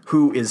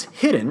who is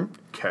hidden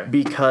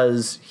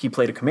because he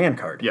played a command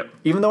card. Yep.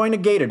 Even though I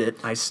negated it,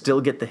 I still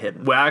get the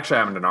hidden. Well, actually, I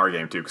happened in our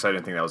game too because I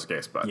didn't think that was the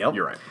case, but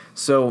you're right.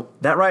 So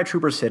that riot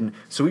trooper's hidden.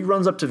 So he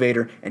runs up to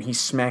Vader and he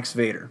smacks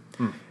Vader.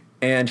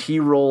 And he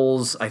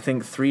rolls, I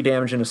think, 3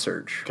 damage in a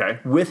surge. Okay.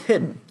 With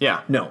hidden.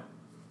 Yeah. No.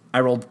 I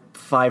rolled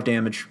 5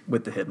 damage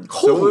with the hidden.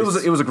 Holy So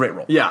it was a great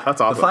roll. Yeah, that's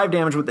awesome. The 5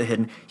 damage with the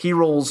hidden. He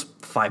rolls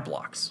 5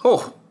 blocks.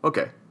 Oh,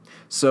 okay.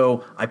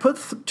 So I put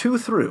 2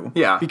 through.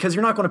 Yeah. Because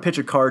you're not going to pitch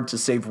a card to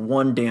save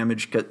 1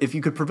 damage. Cause if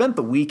you could prevent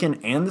the weaken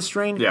and the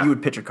strain, you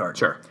would pitch a card.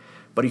 Sure.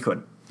 But he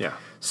couldn't. Yeah.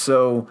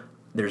 So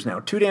there's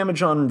now 2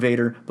 damage on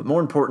Vader, but more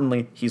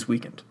importantly, he's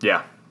weakened.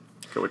 Yeah.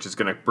 Which is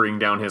going to bring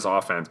down his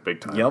offense big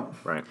time.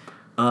 Yep. Right.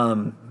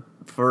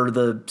 For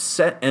the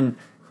set, and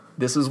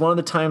this is one of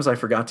the times I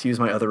forgot to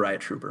use my other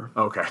riot trooper.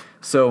 Okay.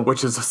 So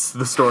which is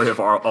the story of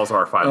also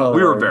our final. Oh,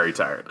 we were Lord. very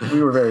tired.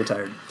 We were very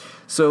tired.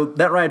 So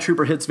that riot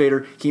trooper hits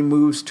Vader. He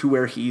moves to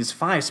where he's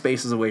 5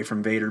 spaces away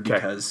from Vader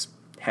because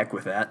heck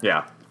with that.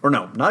 Yeah. Or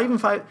no, not even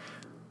 5.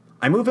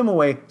 I move him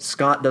away.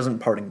 Scott doesn't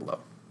parting blow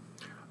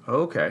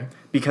Okay.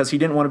 because he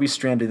didn't want to be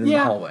stranded in the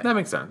hallway. That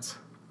makes sense.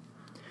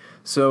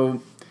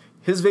 So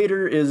his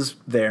Vader is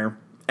there,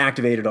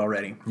 activated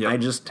already. Yep. I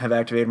just have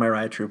activated my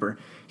riot trooper.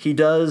 He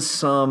does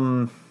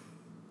some...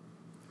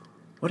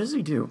 What does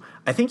he do?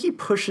 I think he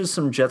pushes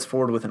some jets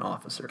forward with an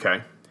officer.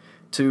 Okay.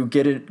 To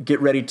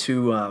get ready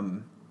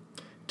to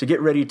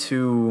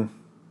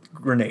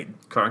grenade.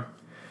 Okay.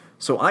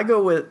 So I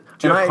go with...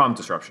 Do you have comm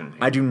disruption?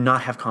 I do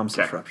not have comms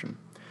disruption.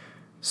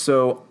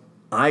 So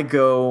I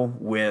go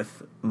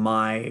with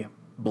my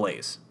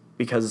Blaze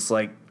because it's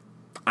like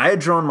I had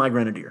drawn my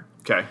Grenadier.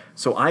 Okay.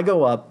 So I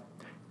go up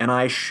and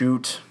I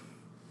shoot...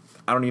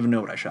 I don't even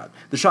know what I shot.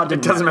 The shot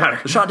didn't It doesn't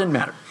matter. The shot didn't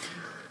matter.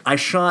 I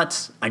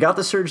got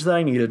the surge that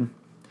I needed,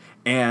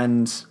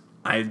 and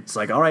it's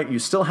like, all right, you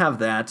still have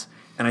that.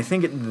 And I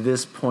think at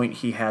this point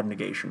he had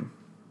negation.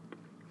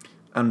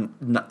 I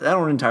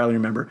don't entirely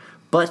remember.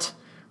 But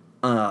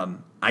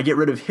I get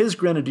rid of his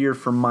Grenadier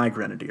for my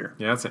Grenadier.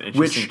 Yeah, that's an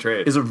interesting trade.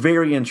 Which is a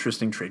very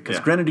interesting trade, because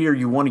Grenadier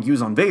you want to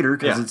use on Vader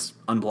because it's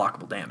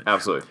unblockable damage.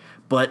 Absolutely.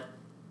 But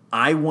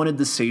I wanted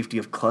the safety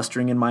of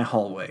clustering in my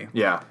hallway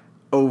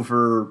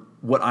over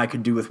what I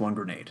could do with one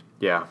grenade.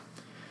 Yeah.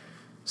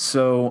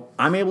 So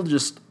I'm able to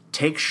just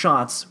take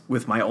shots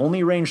with my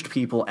only ranged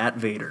people at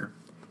Vader,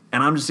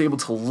 and I'm just able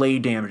to lay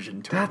damage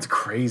into him. That's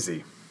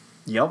crazy.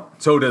 Yep.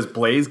 So does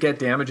Blaze get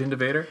damage into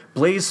Vader?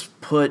 Blaze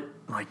put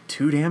like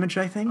 2 damage,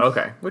 I think.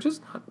 Okay. Which is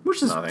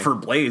nothing. For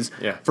Blaze.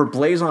 Yeah. For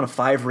Blaze on a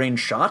 5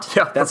 range shot,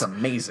 that's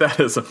amazing. That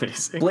is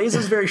amazing. Blaze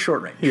is very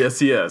short range. Yes,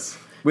 he is.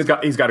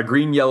 He's got a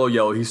green, yellow,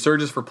 yellow. He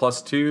surges for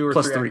 +2 or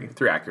 +3.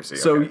 3 accuracy.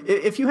 So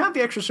if you have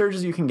the extra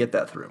surges, you can get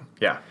that through.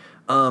 Yeah.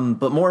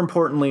 But more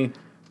importantly,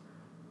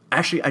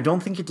 actually, I don't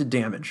think it did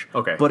damage.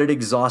 Okay. But it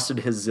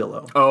exhausted his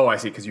Zillow. Oh, I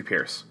see, because you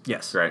pierce.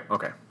 Yes. Right,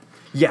 okay.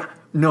 Yeah.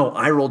 No,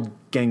 I rolled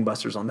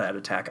gangbusters on that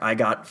attack. I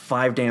got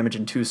 5 damage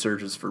and 2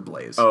 surges for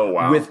Blaze. Oh,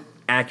 wow. With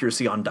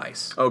accuracy on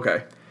dice.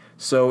 Okay.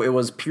 So it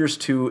was Pierce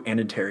 2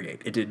 and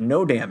Interrogate. It did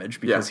no damage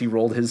because he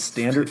rolled his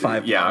standard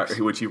 5 blocks.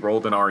 Which he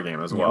rolled in our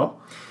game as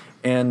well.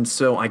 And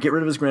so I get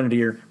rid of his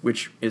Grenadier,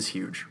 which is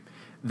huge.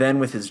 Then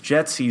with his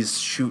jets, he's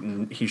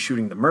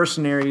shooting the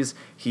mercenaries.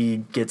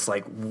 He gets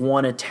like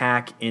 1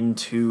 attack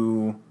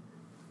into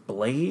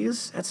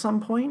Blaze at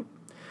some point.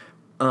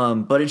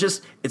 But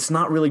it's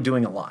not really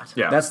doing a lot.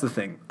 Yeah. That's the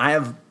thing. I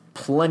have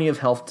plenty of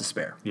health to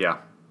spare. Yeah.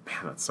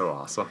 Man, that's so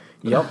awesome.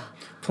 Yep.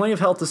 Plenty of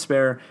health to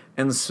spare.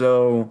 And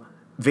so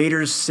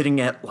Vader's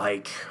sitting at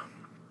like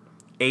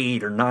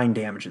 8 or 9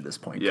 damage at this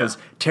point. Because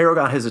Taro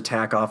got his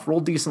attack off,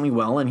 rolled decently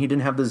well, and he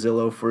didn't have the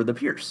Zillow for the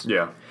Pierce.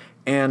 Yeah.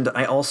 And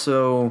I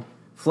also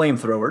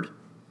flamethrowered.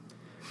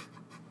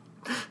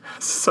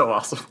 So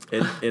awesome.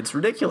 It's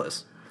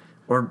ridiculous.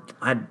 Or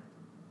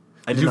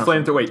Did you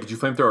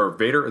flamethrower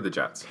Vader or the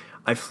Jets?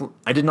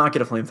 I did not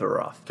get a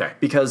flamethrower off. Okay.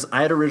 Because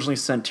I had originally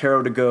sent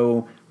Taro to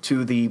go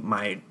to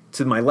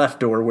my left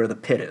door where the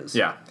pit is.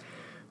 Yeah.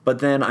 But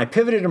then I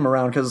pivoted him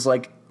around because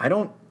like I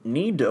don't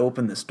need to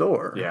open this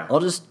door. Yeah. I'll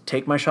just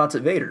take my shots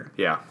at Vader.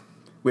 Yeah.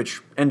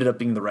 Which ended up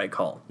being the right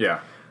call. Yeah.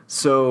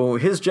 So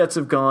his jets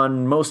have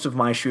gone, most of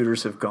my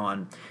shooters have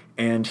gone,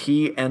 and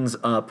he ends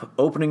up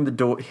opening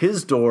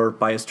his door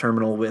by his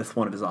terminal with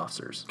one of his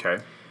officers.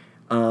 Okay.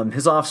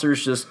 His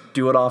officers just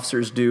do what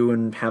officers do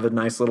and have a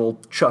nice little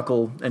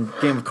chuckle and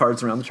game of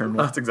cards around the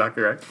terminal. That's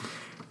exactly right.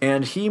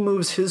 And he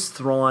moves his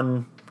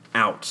Thrawn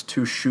out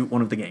to shoot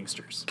one of the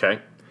gangsters.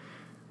 Okay.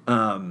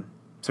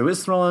 So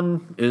his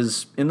Thrawn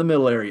is in the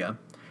middle area,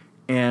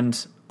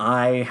 and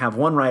I have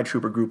one riot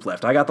trooper group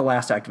left. I got the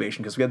last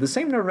activation because we had the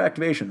same number of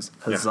activations.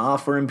 Huzzah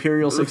for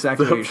Imperial 6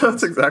 activations.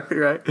 That's exactly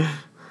right.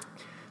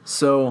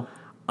 So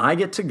I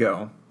get to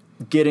go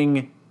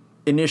getting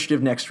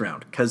initiative next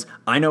round because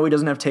I know he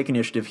doesn't have take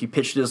initiative. He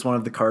pitched it as one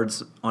of the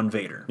cards on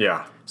Vader.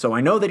 Yeah. So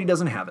I know that he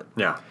doesn't have it.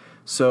 Yeah.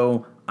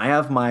 So I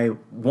have my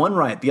one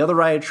riot. The other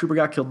riot trooper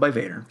got killed by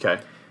Vader.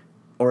 Okay.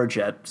 Or a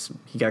jet.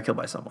 He got killed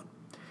by someone.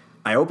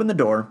 I open the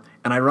door,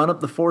 and I run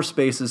up the 4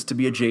 spaces to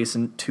be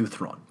adjacent to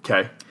Thrawn.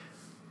 Okay.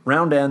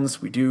 Round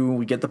ends. We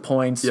get the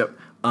points. Yep.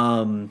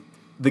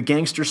 The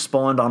gangster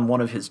spawned on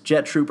one of his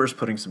jet troopers,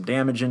 putting some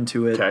damage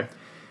into it. Okay.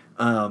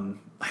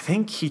 I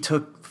think he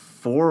took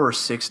 4 or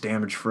 6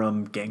 damage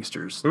from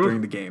gangsters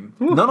during the game.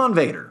 None on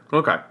Vader.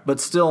 Okay. But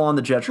still on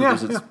the jet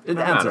troopers, it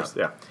adds matters. up.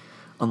 Yeah.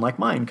 Unlike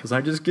mine, because I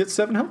just get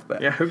 7 health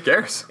back. Yeah, who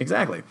cares?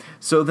 Exactly.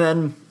 So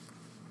then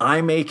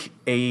I make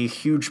a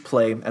huge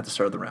play at the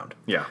start of the round.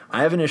 Yeah.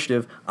 I have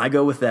initiative. I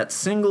go with that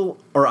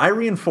I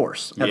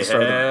reinforce at the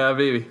start of the round. Yeah,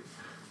 baby.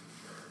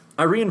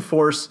 I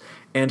reinforce,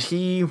 and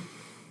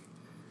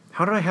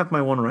how did I have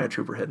my one riot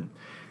trooper hidden?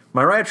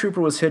 My riot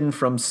trooper was hidden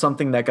from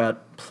something that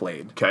got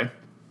played. Okay.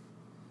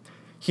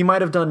 He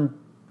might have done...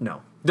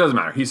 No. Doesn't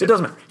matter. It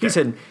doesn't matter. He's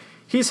hidden.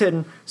 He's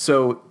hidden,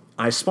 so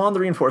I spawned the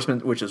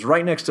reinforcement, which is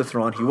right next to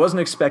Thrawn. He wasn't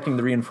expecting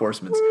the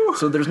reinforcements.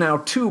 So there's now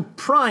 2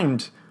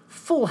 primed,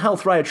 full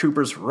health riot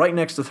troopers right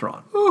next to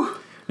Thrawn.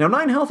 Now,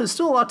 9 health is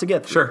still a lot to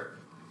get through. Sure.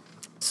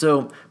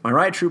 So my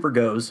riot trooper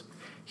goes,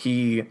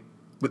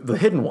 with the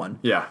hidden one,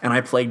 Yeah. and I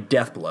play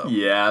Death Blow.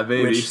 Yeah,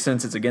 baby. Which,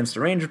 since it's against a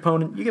ranged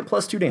opponent, you get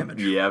 +2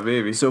 damage. Yeah,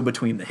 baby. So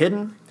between the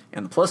hidden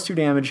and the +2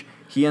 damage,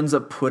 he ends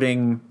up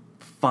putting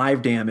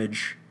 5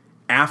 damage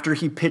after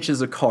he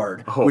pitches a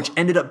card, which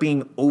ended up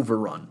being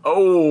Overrun.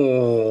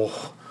 Oh,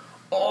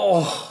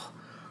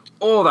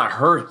 that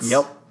hurts.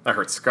 Yep. That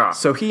hurts Scott.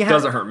 So he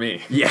doesn't hurt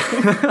me. Yeah.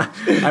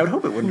 I would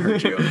hope it wouldn't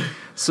hurt you.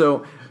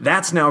 So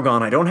that's now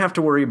gone. I don't have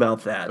to worry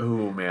about that.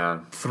 Oh,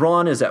 man.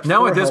 Thrawn is at 4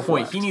 Now at this health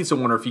point, left. he needs to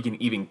wonder if he can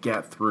even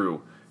get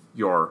through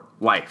your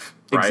life.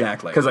 Right?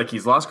 Exactly. Because,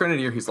 he's lost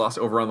Grenadier, he's lost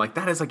Overrun.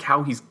 That is,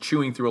 how he's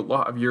chewing through a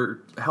lot of your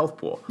health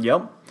pool.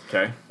 Yep.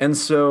 Okay. And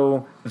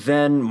so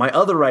then my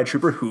other riot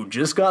trooper, who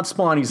just got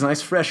spawned, he's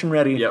nice, fresh, and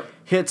ready,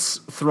 hits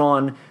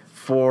Thrawn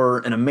for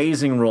an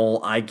amazing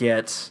roll. I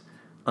get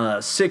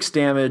 6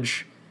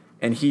 damage,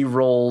 and he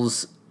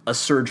rolls a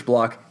surge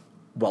block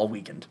while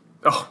weakened.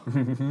 Oh,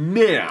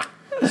 man.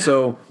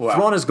 So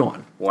Thrawn is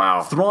gone.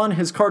 Wow. Thrawn,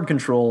 his card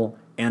control,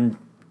 and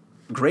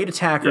great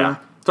attacker. Yeah.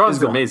 Thrawn's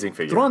is an gone. amazing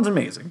figure. Thrawn's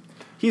amazing.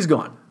 He's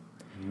gone.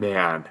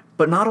 Man.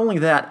 But not only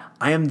that,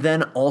 I am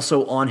then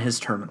also on his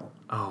terminal.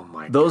 Oh,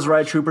 my God. Those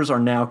riot troopers are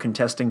now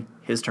contesting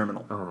his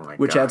terminal,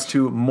 which adds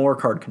to more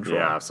card control.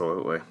 Yeah,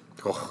 absolutely.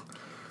 Oh.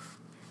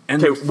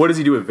 And Okay, what does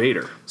he do with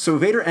Vader? so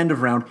Vader, end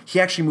of round, he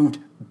actually moved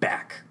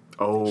back.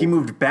 Oh. He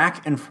moved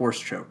back and force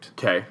choked.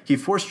 Okay. He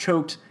force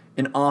choked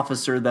an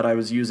officer that I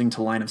was using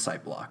to line of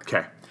sight block.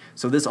 Okay.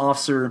 So this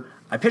officer,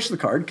 I pitched the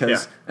card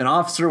because an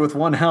officer with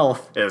 1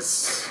 health,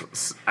 Is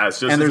just and as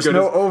there's good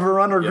no as,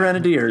 overrun or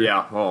grenadier.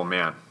 Yeah. Oh,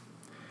 man.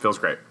 Feels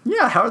great.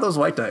 Yeah, how are those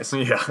white dice?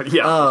 Yeah.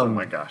 Yeah. Oh,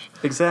 my gosh.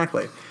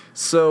 Exactly.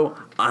 So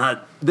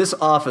this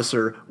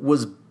officer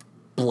was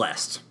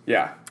blessed.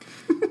 Yeah.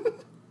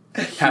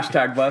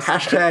 Hashtag blessed.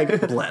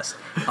 Hashtag blessed.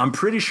 I'm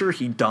pretty sure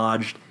he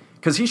dodged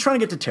because he's trying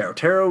to get to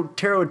Taro.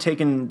 Taro had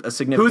taken a Who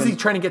significant... is he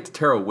trying to get to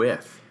Terra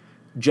with?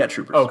 Jet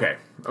troopers. Okay.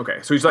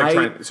 So he's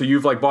trying. So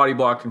you've body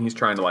blocked, and he's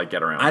trying to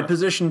get around. I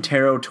positioned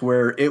Taro to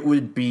where it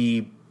would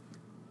be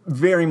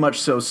very much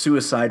so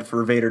suicide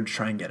for Vader to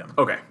try and get him.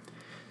 Okay.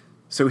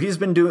 So he's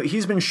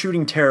been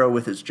shooting Taro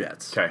with his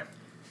jets. Okay.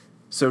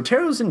 So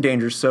Taro's in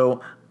danger.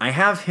 So I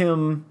have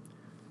him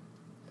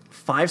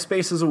 5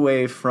 spaces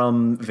away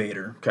from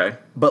Vader. Okay.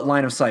 But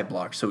line of sight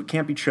blocked, so it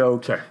can't be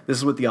choked. Okay. This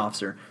is with the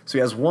officer. So he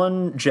has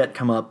 1 jet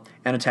come up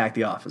and attack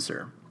the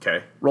officer.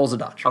 Okay. Rolls a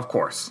dodge. Of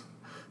course.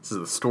 This is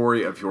the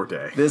story of your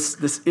day. This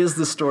is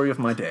the story of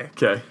my day.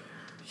 Okay.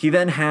 He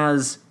then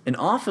has an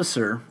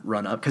officer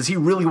run up because he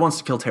really wants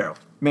to kill Taro.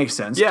 Makes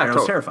sense. Yeah.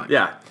 Taro's terrifying.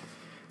 Yeah.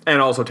 And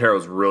also,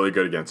 Taro's really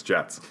good against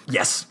jets.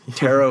 Yes,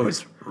 Taro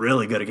is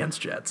really good against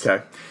jets.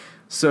 Okay.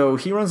 So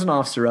he runs an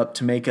officer up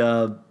to make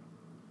a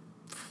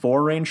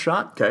 4 range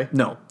shot. Okay.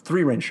 No,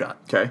 3 range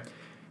shot. Okay.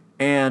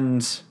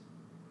 And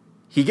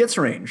he gets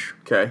range.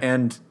 Okay.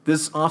 And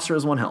this officer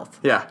has 1 health.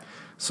 Yeah.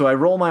 So I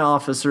roll my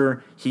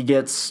officer. He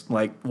gets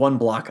 1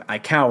 block. I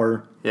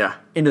cower. Yeah.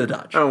 Into the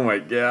dodge. Oh my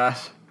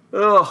gosh.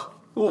 Ugh.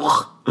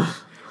 Ugh.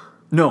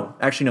 No,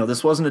 actually, no.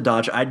 This wasn't a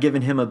dodge. I'd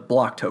given him a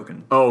block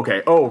token. Oh,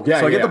 okay. Oh,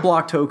 yeah. So I get the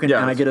block token, Yeah.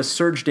 and I get a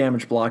surge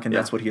damage block, and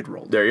that's what he had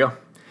rolled. There you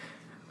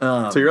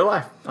go. So you're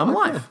alive. I'm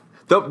alive.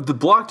 The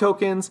block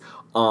tokens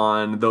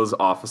on those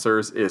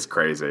officers is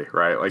crazy,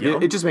 right? Like,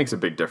 it just makes a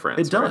big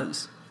difference. It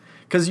does.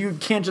 Because you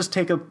can't just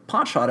take a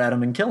pot shot at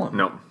him and kill him.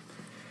 No.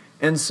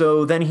 And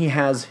so then he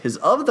has his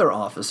other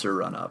officer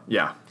run up.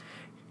 Yeah.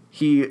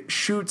 He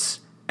shoots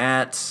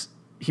at...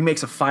 He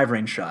makes a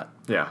 5-range shot.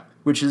 Yeah.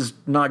 Which is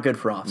not good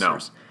for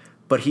officers. No.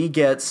 But he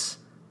gets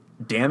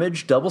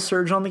damage, double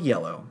surge on the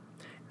yellow,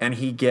 and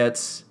he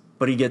gets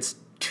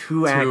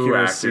 2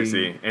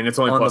 accuracy. And it's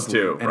only plus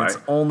 2, and right?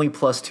 it's only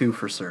plus 2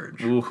 for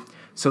surge. Ooh.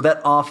 So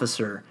that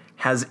officer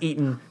has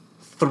eaten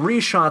 3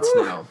 shots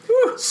now,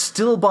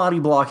 still body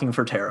blocking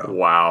for Taro.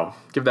 Wow.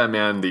 Give that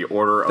man the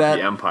Order of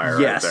the Empire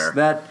right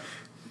there.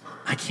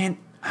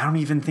 I don't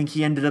even think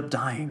he ended up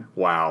dying.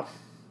 Wow.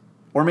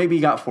 Or maybe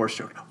he got force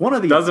choked. One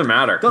of the Doesn't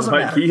matter. Doesn't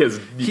matter.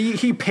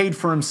 He paid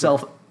for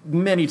himself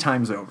many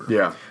times over.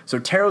 Yeah. So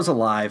Taro's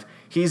alive.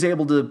 He's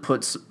able to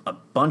put a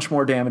bunch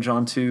more damage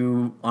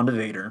onto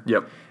Vader.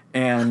 Yep.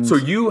 And so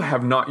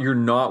you're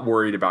not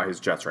worried about his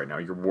jets right now.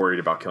 You're worried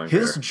about killing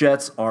Vader. His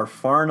jets are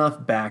far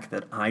enough back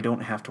that I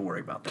don't have to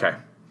worry about that. Okay.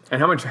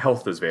 And how much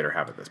health does Vader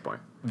have at this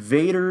point?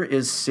 Vader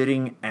is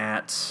sitting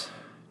at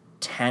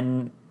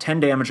 10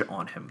 damage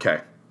on him.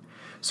 Okay.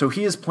 So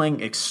he is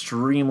playing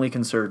extremely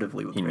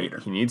conservatively with Vader.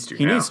 He needs to.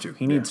 He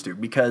needs to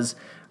because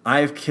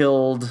I've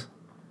killed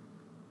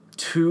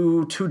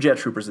two jet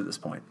troopers at this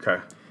point.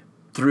 Okay.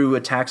 Through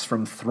attacks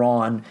from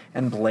Thrawn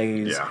and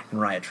Blaze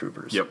and Riot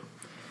troopers. Yep.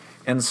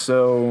 And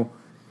so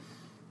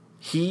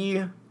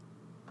he's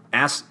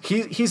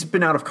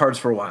been out of cards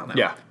for a while now.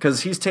 Yeah.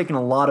 Because he's taken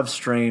a lot of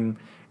strain,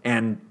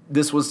 and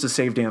this was to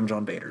save damage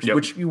on Vader's,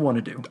 which you want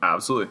to do.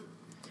 Absolutely.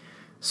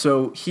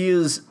 So he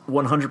is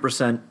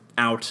 100%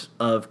 out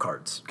of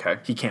cards.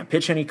 Okay. He can't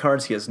pitch any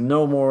cards. He has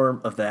no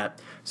more of that.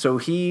 So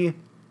he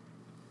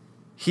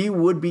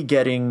would be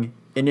getting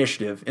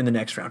initiative in the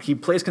next round. He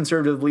plays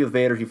conservatively with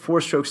Vader. He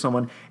force chokes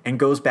someone and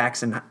goes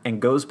back and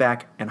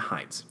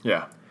hides.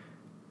 Yeah.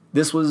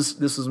 This was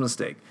a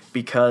mistake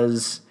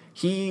because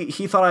he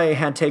thought I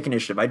had taken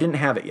initiative. I didn't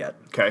have it yet.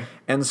 Okay.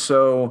 And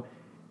so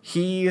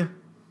he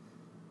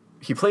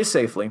plays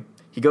safely.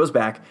 He goes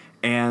back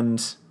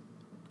and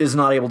is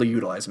not able to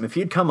utilize him. If he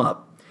had come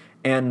up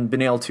and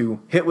been able to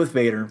hit with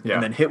Vader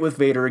and then hit with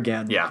Vader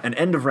again and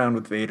end of round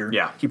with Vader,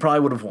 he probably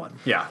would have won.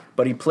 Yeah.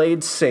 But he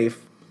played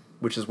safe,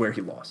 which is where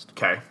he lost.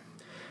 Okay.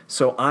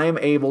 So I am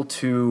able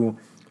to...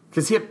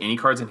 Does he have any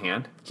cards in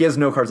hand? He has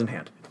no cards in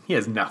hand. He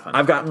has nothing.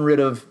 I've gotten rid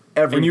of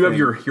everything. And you have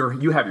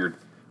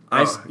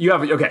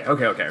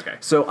Okay.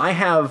 So I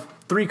have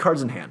 3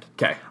 cards in hand.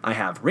 Okay. I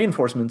have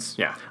reinforcements.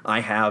 Yeah.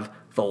 I have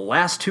the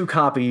last 2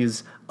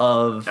 copies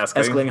of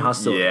Escalating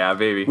Hostility. Yeah,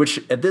 baby. Which,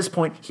 at this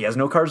point, he has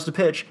no cards to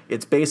pitch.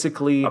 It's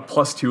basically... a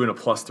 +2 and a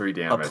 +3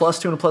 damage. A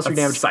 +2 and a +3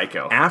 damage.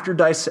 Psycho. After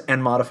dice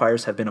and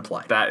modifiers have been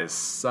applied. That is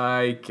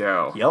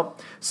psycho. Yep.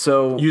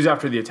 So... Use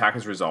after the attack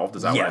is resolved.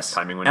 Is that what his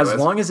timing window is? As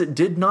long as it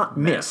did not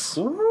miss.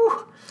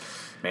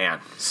 Man.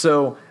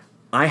 So,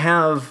 I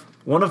have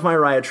one of my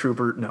Riot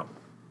Trooper... No.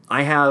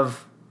 I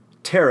have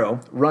Taro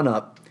run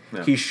up.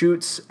 Yeah. He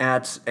shoots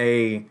at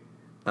a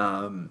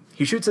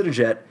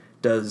jet,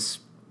 does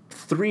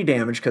 3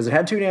 damage because it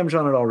had 2 damage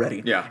on it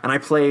already. Yeah. And I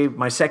play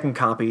my second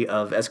copy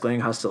of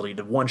Escalating Hostility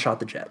to one-shot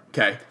the jet.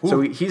 Okay. So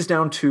he's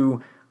down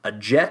to a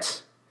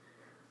jet,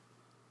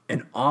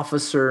 an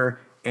officer,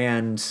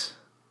 and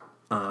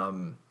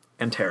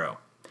Taro.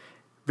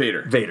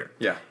 Vader.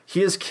 Yeah.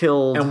 He has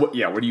killed... And what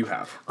do you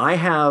have? I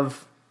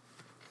have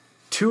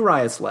 2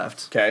 riots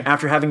left. Okay.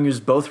 After having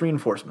used both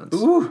reinforcements.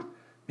 Ooh.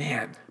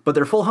 Man. But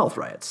they're full health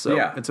riots, so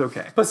it's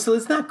okay. But still,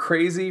 isn't that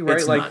crazy, right?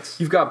 It's like, nuts.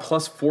 You've got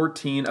plus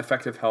 14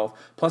 effective health,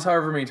 plus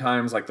however many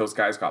times, like, those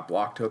guys got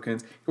block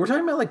tokens. We're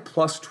talking about, like,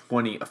 plus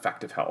 20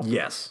 effective health.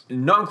 Yes.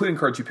 Not including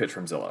cards you pitch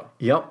from Zillow.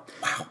 Yep.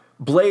 Wow.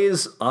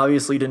 Blaze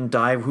obviously didn't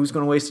die. Who's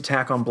going to waste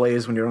attack on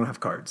Blaze when you don't have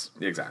cards?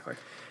 Exactly.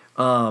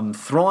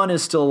 Thrawn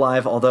is still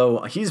alive,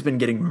 although he's been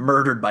getting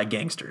murdered by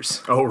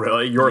gangsters. Oh,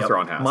 really? Your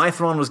Thrawn has. My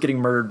Thrawn was getting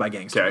murdered by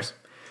gangsters. Okay.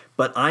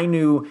 But I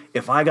knew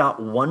if I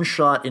got one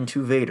shot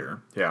into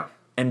Vader... Yeah.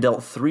 And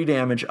dealt 3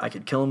 damage, I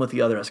could kill him with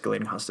the other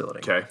Escalating Hostility.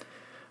 Okay.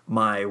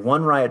 My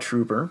one Riot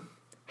Trooper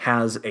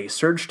has a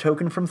Surge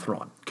token from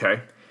Thrawn.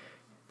 Okay.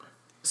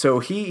 So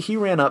he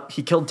ran up,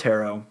 he killed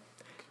Taro,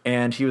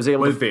 and he was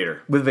able With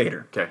Vader. With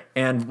Vader. Okay.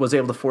 And was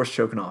able to force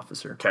choke an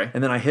officer. Okay.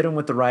 And then I hit him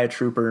with the Riot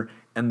Trooper,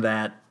 and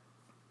that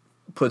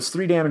puts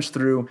 3 damage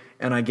through,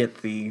 and I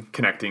get the...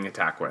 Connecting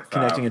attack,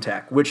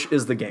 which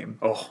is the game.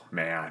 Oh,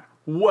 man.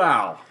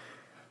 Wow.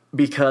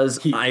 Because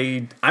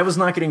I was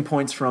not getting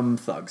points from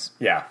thugs.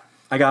 Yeah.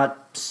 I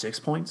got 6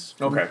 points.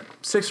 Okay.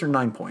 6 or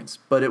 9 points,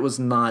 but it was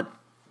not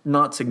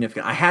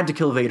significant. I had to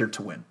kill Vader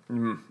to win.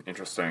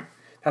 Interesting.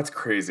 That's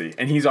crazy.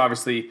 And he's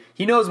obviously,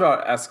 he knows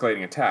about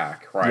escalating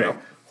attack, right? Yeah.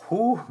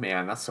 Whew,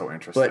 man, that's so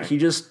interesting. But he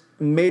just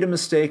made a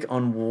mistake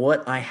on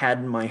what I had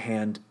in my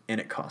hand, and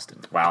it cost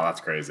him. Wow,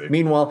 that's crazy.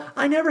 Meanwhile,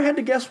 I never had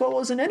to guess what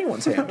was in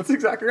anyone's hand. That's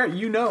exactly right.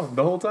 You know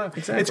the whole time.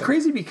 Exactly. It's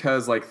crazy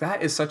because, like,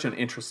 that is such an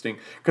interesting...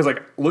 Because,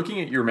 like,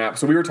 looking at your map...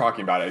 So we were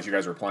talking about it as you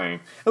guys were playing,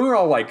 and we were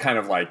all, like, kind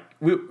of like...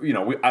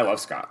 I love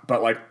Scott,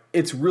 but, like,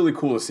 it's really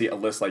cool to see a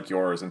list like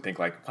yours and think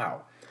like,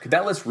 wow, could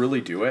that list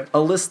really do it? A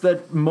list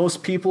that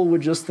most people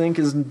would just think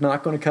is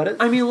not going to cut it?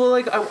 I mean, well,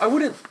 like, I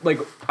wouldn't, like,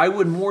 I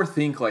would more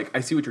think, like, I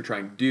see what you're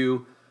trying to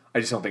do. I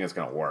just don't think it's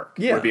going to work.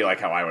 Yeah. Would be, like,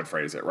 how I would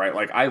phrase it, right?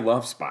 Like, I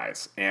love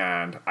spies,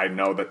 and I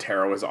know that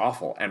tarot is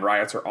awful, and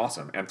riots are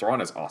awesome, and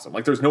Thrawn is awesome.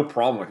 Like, there's no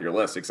problem with your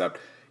list, except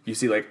you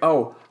see, like,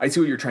 oh, I see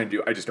what you're trying to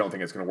do. I just don't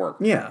think it's going to work.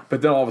 Yeah.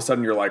 But then all of a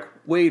sudden you're like,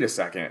 wait a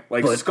second.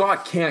 Like,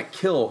 Scott can't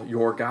kill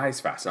your guys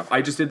fast enough.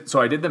 I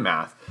did the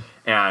math,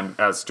 and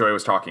as Joey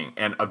was talking,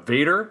 and a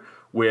Vader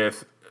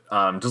with...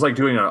 just like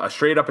doing a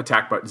straight up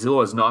attack, but Zillo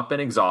has not been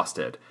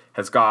exhausted,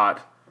 has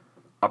got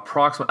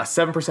approximately a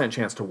 7%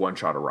 chance to one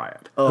shot a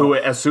riot. Who,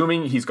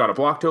 assuming he's got a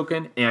block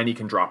token and he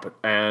can drop it,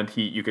 and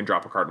you can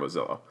drop a card with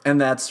Zillo. And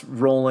that's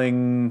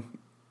rolling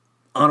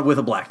on with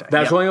a black die.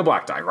 That's rolling a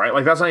black die, right?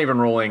 Like that's not even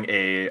rolling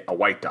a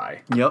white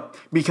die. Yep.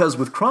 Because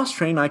with cross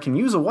train, I can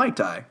use a white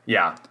die.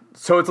 Yeah.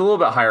 So it's a little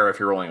bit higher if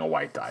you're rolling a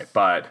white die,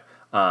 but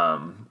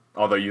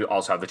although you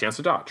also have the chance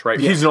to dodge, right?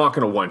 Yeah. He's not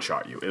going to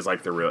one-shot you, is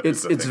like the real...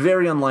 It's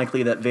very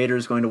unlikely that Vader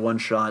is going to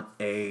one-shot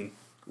a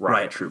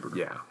riot trooper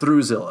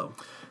through Zillo.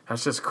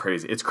 That's just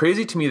crazy. It's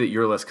crazy to me that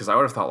your list, because I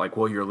would have thought, like,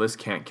 well, your list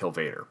can't kill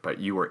Vader, but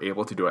you were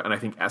able to do it. And I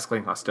think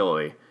Escalating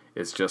Hostility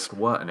is just,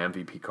 what, an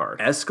MVP card.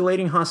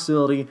 Escalating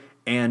Hostility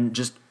and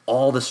just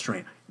all the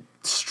strain.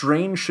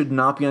 Strain should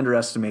not be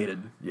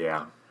underestimated.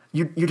 Yeah.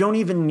 You don't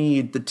even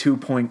need the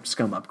 2-point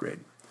scum upgrade.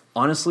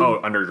 Honestly... Oh,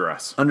 under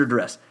duress. Under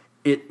duress.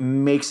 It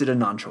makes it a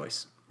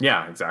non-choice.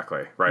 Yeah,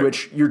 exactly. Right.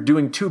 Which you're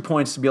doing 2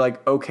 points to be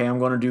like, okay, I'm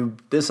going to do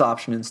this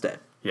option instead.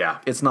 Yeah.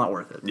 It's not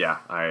worth it. Yeah,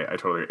 I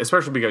totally agree.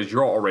 Especially because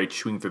you're already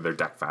chewing through their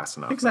deck fast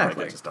enough. Exactly.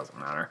 Like, it just doesn't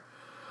matter.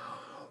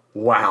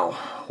 Wow.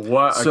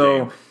 What a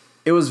game.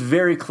 It was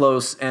very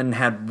close, and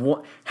had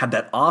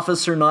that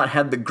officer not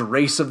had the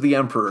grace of the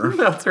Emperor.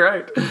 That's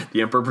right.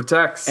 The Emperor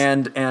protects.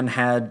 And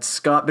had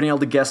Scott been able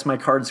to guess my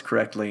cards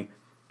correctly,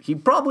 he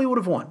probably would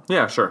have won.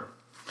 Yeah, sure.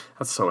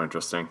 That's so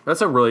interesting.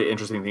 That's a really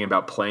interesting thing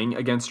about playing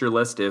against your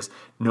list is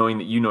knowing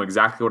that you know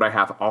exactly what I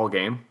have all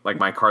game. Like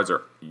my cards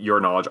are your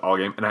knowledge all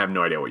game, and I have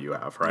no idea what you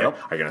have, right? Yep.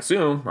 I can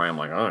assume, right? I'm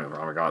like, oh, I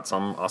probably got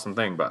some awesome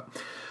thing, but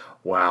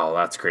wow,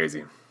 that's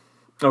crazy.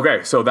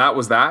 Okay, so that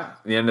was that.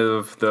 The end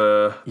of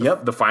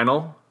the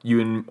final.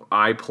 You and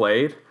I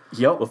played.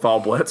 Yep. Lethal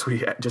Blitz.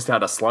 We just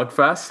had a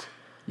slugfest.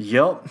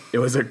 Yep. It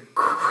was a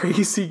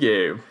crazy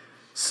game.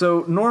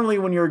 So normally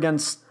when you're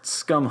against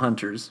scum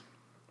hunters,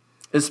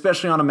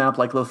 especially on a map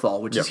like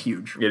Lothal, which is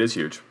huge. It is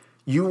huge.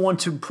 You want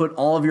to put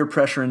all of your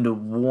pressure into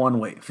one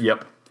wave.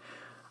 Yep.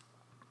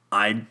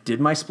 I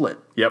did my split.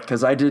 Yep.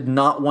 Because I did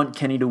not want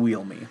Kenny to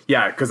wheel me.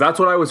 Yeah, because that's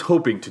what I was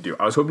hoping to do.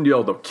 I was hoping to be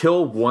able to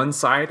kill one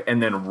side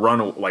and then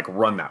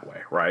run that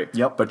way, right?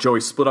 Yep. But Joey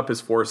split up his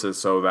forces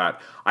so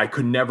that I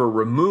could never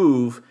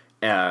remove...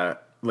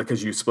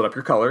 because you split up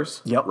your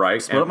colors, yep, right?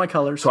 Split up my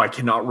colors. So I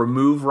cannot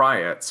remove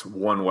riots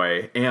one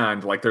way,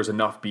 and like there's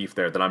enough beef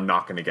there that I'm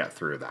not going to get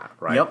through that,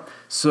 right? Yep.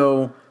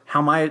 So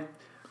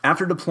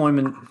after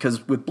deployment,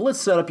 because with Blitz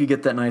setup you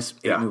get that nice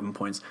 8 movement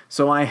points.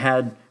 So I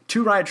had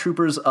 2 riot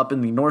troopers up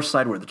in the north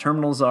side where the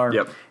terminals are,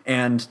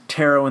 and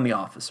Taro and the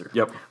officer.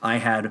 Yep. I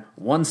had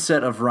 1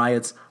 set of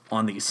riots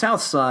on the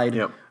south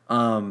side,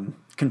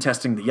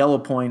 contesting the yellow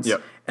points,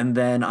 and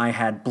then I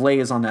had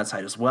Blaze on that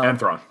side as well. And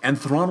Thrawn. And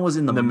Thrawn was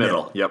in the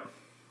middle. Yep.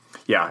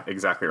 Yeah,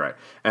 exactly right.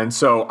 And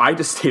so I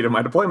just stayed in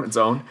my deployment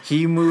zone.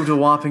 He moved a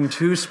whopping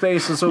 2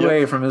 spaces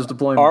away from his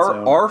deployment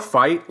zone. Our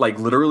fight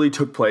literally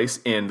took place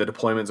in the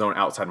deployment zone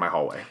outside my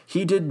hallway.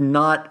 He did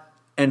not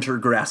enter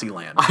grassy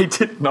land. I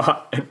did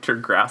not enter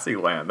grassy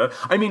land.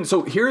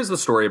 So here's the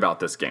story about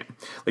this game.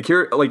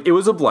 It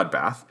was a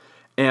bloodbath,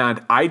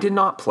 and I did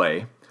not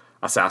play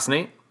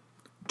Assassinate,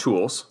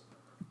 Tools,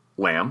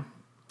 Lamb,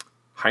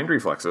 Hind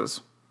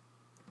Reflexes.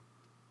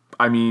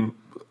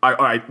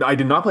 I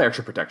did not play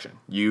Extra Protection.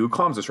 You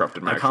comms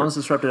disrupted my comms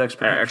disrupted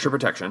extra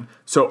protection.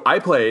 So I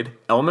played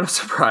Element of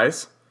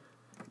Surprise,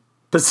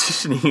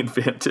 Positioning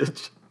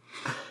Advantage,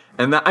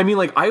 and that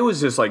I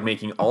was just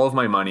making all of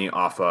my money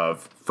off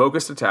of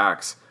focused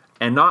attacks,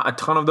 and not a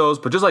ton of those,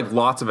 but just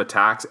lots of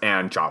attacks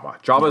and Java.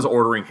 Java's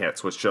ordering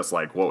hits was just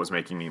what was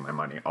making me my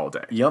money all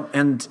day. Yep,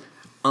 and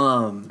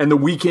the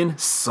weekend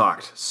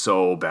sucked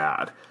so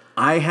bad.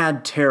 I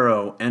had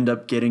Taro end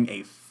up getting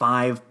a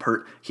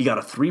 5-person... He got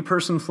a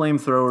 3-person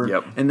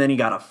flamethrower, and then he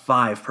got a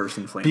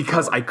 5-person flamethrower.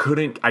 Because I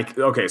couldn't...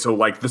 Okay, so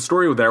the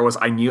story there was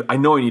I know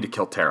I need to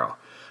kill Taro.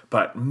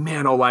 But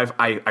man alive,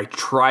 I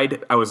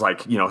tried... I was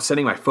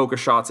sending my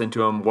focus shots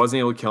into him, wasn't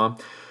able to kill him.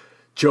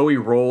 Joey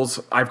rolls...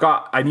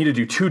 I need to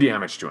do 2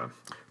 damage to him.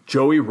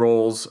 Joey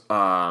rolls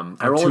a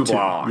 2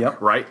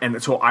 block, right?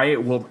 And so I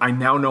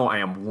now know I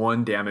am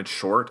 1 damage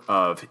short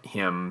of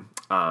him...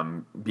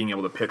 being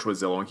able to pitch with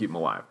Zillo and keep him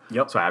alive.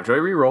 Yep. So I have Joey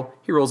reroll.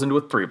 He rolls into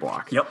a 3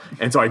 block. Yep.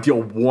 And so I deal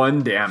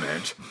 1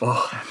 damage.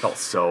 Oh, that felt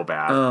so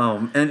bad.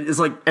 And it's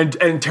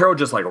and Taro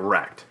just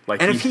wrecked.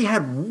 If he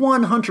had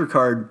 1 hunter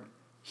card,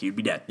 he'd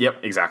be dead.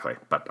 Yep, exactly.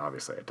 But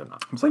obviously I did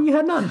not. But you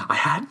had none. I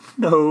had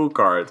no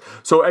cards.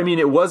 So, I mean,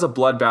 it was a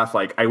bloodbath.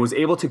 Like, I was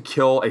able to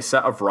kill a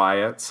set of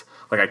riots.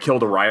 Like, I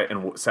killed a riot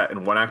set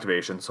in one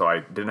activation, so I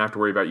didn't have to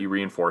worry about you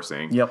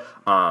reinforcing. Yep.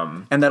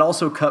 And that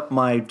also cut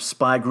my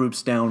spy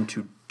groups down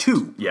to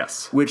 2.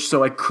 Yes.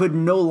 So I could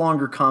no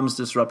longer comms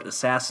disrupt,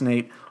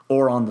 assassinate,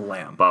 or on the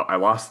lam. But I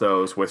lost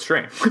those with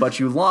strain. But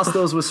you lost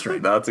those with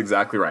strain. That's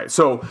exactly right.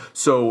 So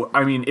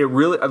I mean, it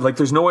really, like,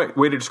 there's no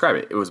way to describe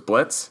it. It was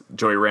blitz.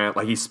 Joey ran,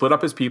 like, he split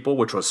up his people,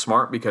 which was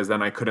smart because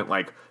then I couldn't,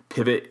 like,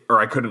 pivot or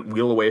I couldn't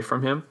wheel away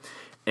from him.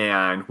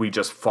 And we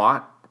just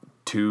fought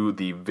to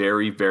the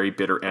very, very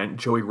bitter end.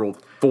 Joey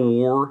rolled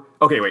 4.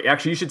 Okay, wait,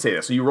 actually, you should say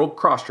this. So you rolled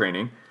cross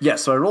training.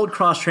 Yes, so I rolled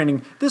cross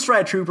training. This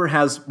riot trooper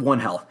has 1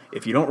 health.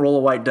 If you don't roll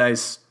a white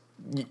dice,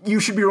 you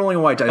should be rolling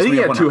a white dice. I think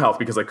he had 2 health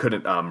because I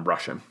couldn't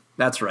rush him.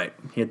 That's right.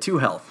 He had 2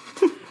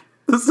 health.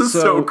 This is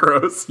so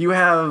gross. You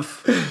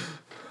have...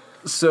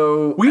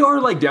 So... We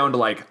are, like, down to,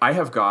 like, I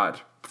have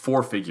got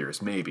 4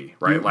 figures, maybe,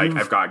 right? Like,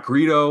 I've got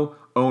Greedo,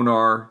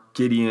 Onar,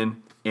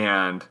 Gideon,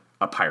 and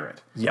a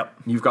pirate. Yep.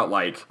 You've got,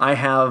 like... I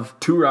have...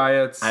 2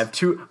 riots. I have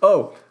 2...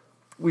 Oh,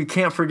 we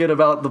can't forget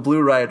about the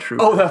Blue Riot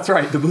Trooper. Oh, that's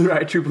right. The Blue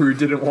Riot Trooper who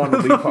didn't want to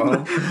leave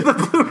home.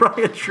 The Blue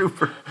Riot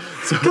Trooper.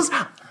 Because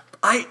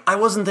I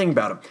wasn't thinking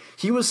about him.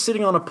 He was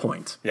sitting on a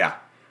point. Yeah.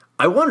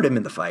 I wanted him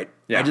in the fight.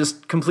 Yeah. I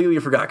just completely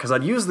forgot because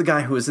I'd used the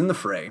guy who was in the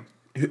fray.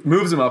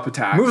 Moves him up,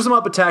 attacks.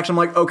 Attacks. I'm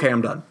like, okay,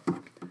 I'm done.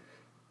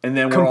 And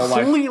then we're all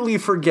like... Completely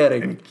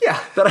forgetting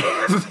that I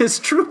have this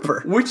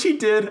trooper. Which you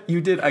did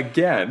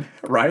again,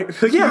 right?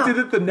 Yeah. You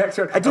did it the next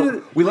round. I did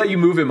it... We let you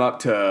move him up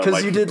to...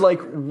 Because you did,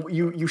 like...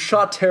 You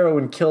shot Taro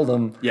and killed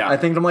him. Yeah. I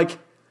think I'm like...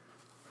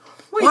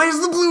 Why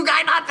is the blue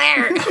guy not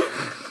there?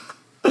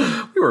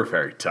 We were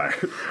very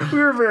tired. We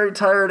were very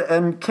tired,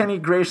 and Kenny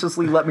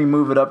graciously let me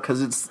move it up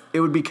because it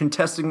would be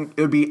contesting...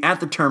 It would be at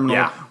the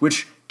terminal,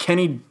 which...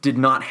 Kenny did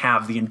not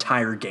have the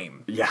entire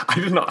game. Yeah, I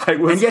did not.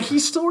 And yet he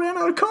still ran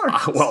out of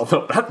cards. Well,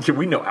 no,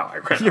 we know how I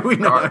ran out of cards. We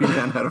know how he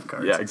ran out of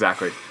cards. Yeah,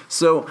 exactly.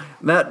 So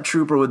that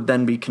trooper would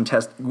then be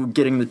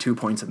getting the 2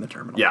 points in the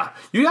terminal. Yeah.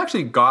 You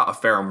actually got a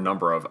fair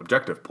number of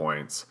objective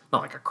points.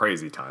 Not like a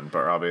crazy ton,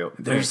 but probably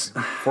there's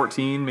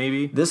 14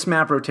 maybe. This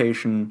map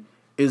rotation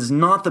is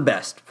not the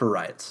best for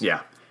riots.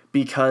 Yeah.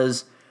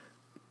 Because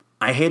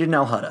I hated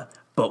Nal Hutta.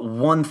 But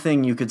one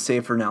thing you could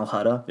say for Nal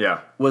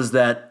Hutta was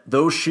that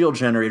those shield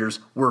generators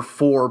were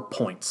 4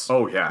 points.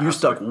 Oh, yeah. You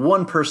stuck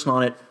 1 person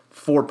on it,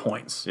 4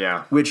 points.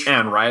 Yeah.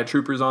 And riot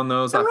troopers on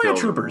those. That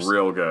feels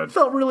real good.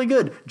 Felt really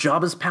good.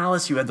 Jabba's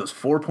Palace, you had those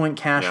 4-point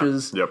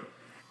caches. Yep.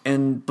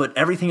 But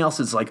everything else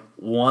is like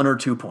 1 or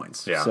 2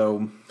 points. Yeah.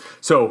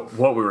 So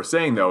what we were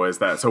saying though is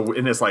that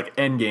in this like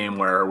end game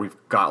where we've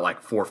got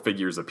like 4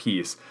 figures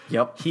apiece.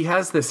 Yep. He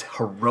has this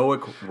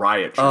heroic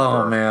riot trooper.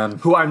 Oh man.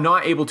 Who I'm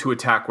not able to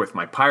attack with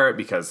my pirate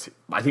because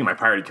I think my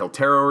pirate had killed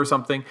Taro or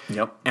something.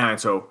 Yep. And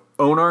so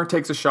Onar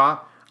takes a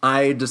shot.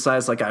 I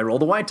decides like I roll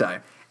the white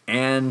die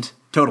and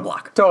total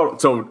block.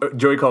 So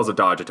Joey calls a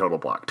dodge a total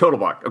block. Total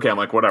block. Okay, I'm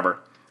like whatever.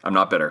 I'm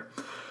not bitter.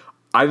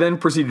 I then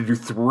proceed to do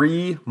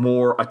 3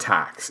 more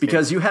attacks.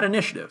 Because you had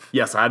initiative.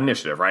 Yes, I had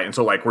initiative, right? And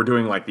so, like, we're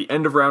doing, like, the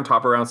end of round,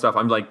 top of round stuff.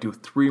 I'm like, do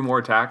 3 more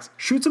attacks.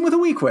 Shoots him with a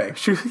weak way.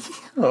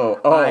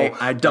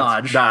 I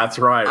dodge. That's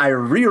right. I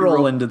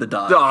reroll into the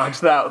dodge.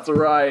 Dodge, that's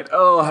right.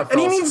 Oh, and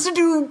he needs to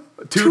do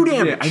 2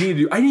 damage.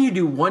 I need to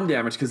do 1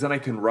 damage because then I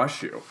can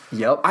rush you.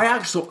 Yep. I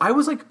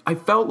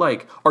felt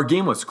like our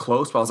game was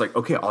close, but I was like,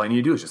 okay, all I need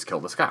to do is just kill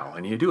this guy. All I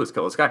need to do is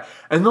kill this guy.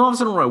 And then all of a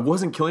sudden when I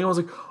wasn't killing him, I was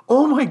like,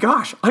 oh my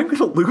gosh, I'm going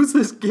to lose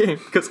this game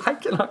because I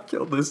cannot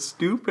kill this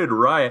stupid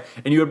riot.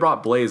 And you had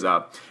brought Blaze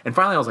up. And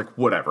finally I was like,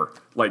 whatever.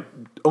 Like,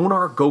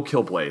 Onar, go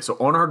kill Blaze. So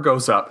Onar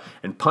goes up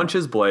and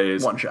punches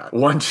Blaze. 1 shot.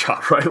 1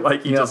 shot, right?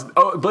 Like,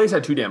 Blaze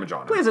had 2 damage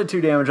on him. Blaze had 2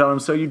 damage on him,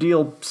 so you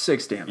deal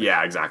 6 damage.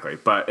 Yeah, exactly.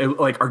 But,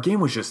 our game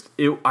was just,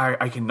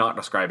 I cannot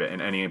describe it in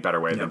any better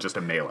way than just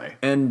a melee.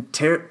 And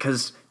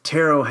because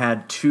Taro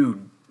had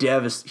 2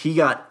 he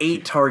got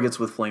 8 targets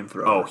with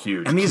flamethrower. Oh,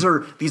 huge. And these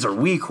are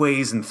weak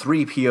ways and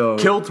 3PO.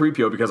 Killed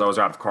 3PO because I was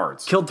out of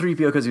cards. Killed 3PO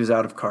because he was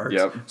out of cards.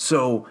 Yep.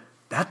 So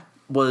that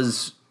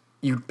was...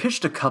 You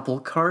pitched a couple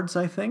cards,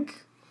 I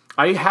think?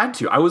 I had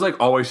to. I was like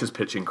always just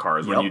pitching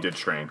cards when you did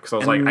strain. Because I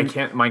was like,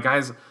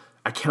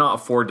 I cannot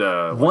afford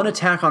to... One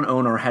attack on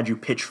Onar had you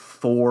pitch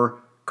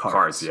 4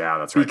 cards. Yeah,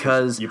 that's right.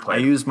 Because I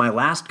used my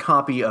last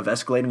copy of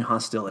Escalating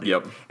Hostility.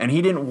 Yep. And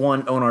he didn't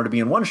want Onar to be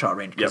in 1-shot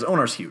range because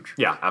Onar's huge.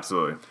 Yeah,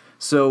 absolutely.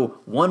 So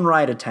 1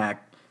 riot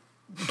attack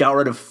got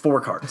rid of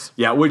 4 cards.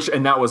 Yeah,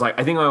 and that was like,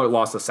 I think I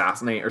lost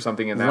Assassinate or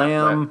something in that.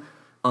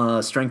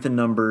 Lamb, Strength in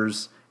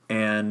Numbers,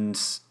 and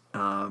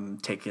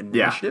take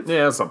initiative.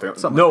 Yeah, something.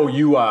 No,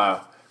 you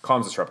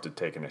comms disrupted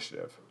take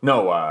initiative.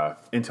 No,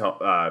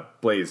 Intel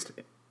blazed.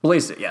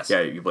 Blazed it, yes.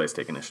 Yeah, you blazed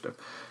take initiative.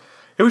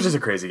 It was just a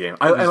crazy game.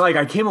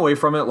 I came away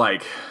from it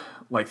like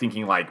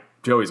thinking like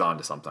Joey's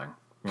onto something.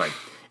 Like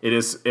it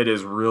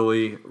is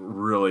really,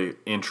 really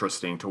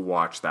interesting to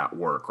watch that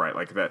work, right?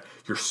 Like that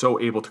you're so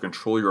able to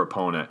control your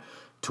opponent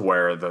to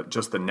where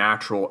the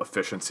natural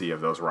efficiency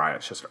of those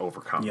riots just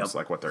overcomes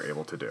like what they're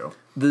able to do.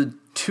 The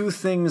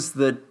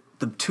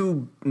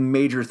two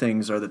major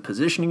things are the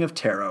positioning of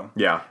Taro.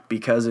 Yeah.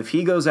 Because if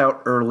he goes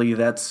out early,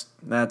 that's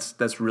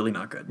really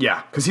not good.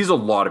 Yeah, because he's a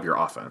lot of your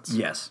offense.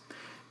 Yes.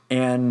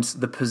 And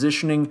the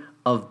positioning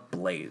of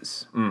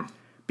Blaze.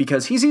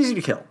 Because he's easy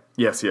to kill.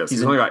 Yes, he is.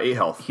 He's only got 8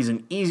 health. He's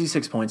an easy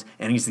 6 points,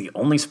 and he's the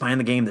only spy in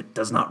the game that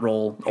does not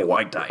roll a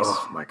white dice.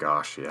 Oh my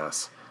gosh,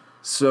 yes.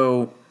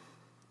 So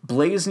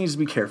Blaze needs to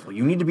be careful.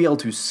 You need to be able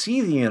to see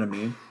the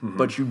enemy,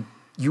 but you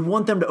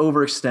want them to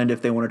overextend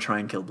if they want to try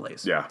and kill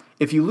Blaze. Yeah.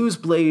 If you lose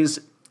Blaze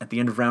at the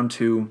end of round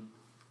 2,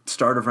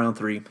 start of round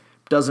 3,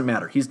 doesn't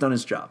matter. He's done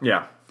his job.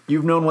 Yeah.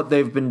 You've known what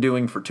they've been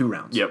doing for 2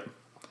 rounds. Yep.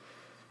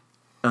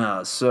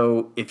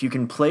 So if you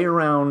can play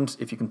around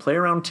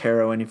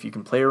Taro and if you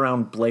can play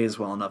around Blaze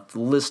well enough, the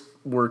list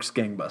works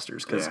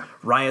gangbusters because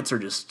riots are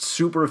just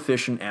super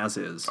efficient as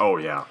is. Oh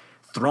yeah.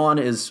 Thrawn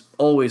is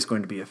always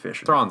going to be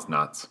efficient. Thrawn's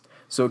nuts.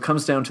 So it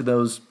comes down to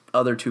those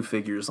other 2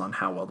 figures on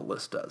how well the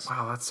list does.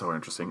 Wow, that's so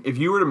interesting. If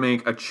you were to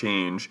make a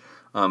change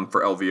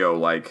for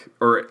LVO,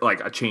 or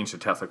a change to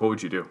test, what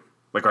would you do?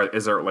 What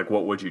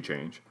would you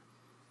change?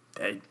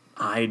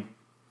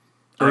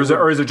 Or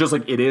is it just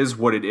it is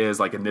what it is,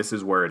 and this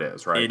is where it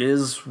is, right? It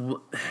is.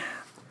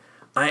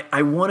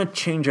 I want to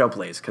change out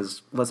Blaze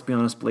because let's be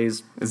honest,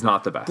 Blaze is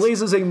not the best.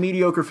 Blaze is a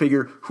mediocre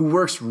figure who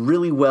works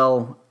really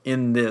well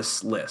in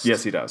this list.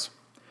 Yes, he does.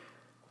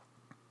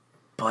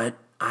 But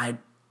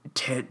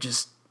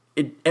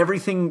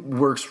everything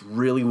works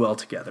really well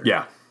together.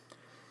 Yeah.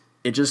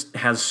 It just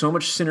has so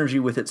much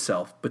synergy with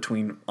itself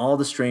between all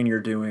the strain you're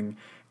doing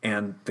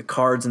and the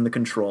cards and the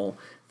control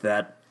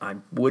that I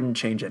wouldn't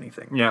change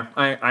anything. Yeah,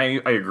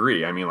 I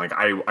agree. I mean,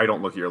 I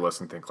don't look at your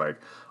list and think I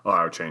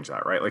would change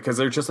that, right? Because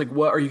they're just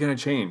what are you going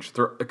to change?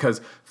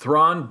 Because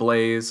Thrawn,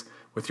 Blaze,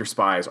 with your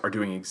spies are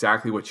doing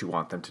exactly what you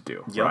want them to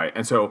do, right?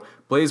 And so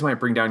Blaze might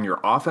bring down your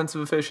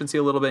offensive efficiency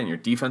a little bit and your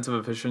defensive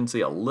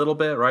efficiency a little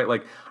bit, right? I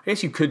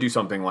guess you could do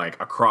something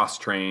like a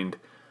cross-trained.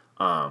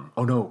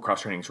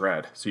 Cross-training's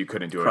red, so you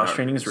couldn't do it.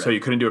 Cross-training is red. So you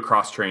couldn't do a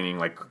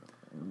cross-training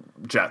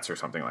jets or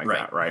something like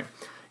that, right?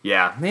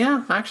 Yeah.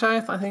 Actually,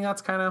 I think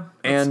that's kind of.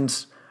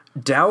 And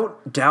Doubt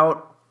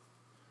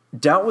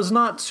was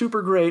not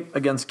super great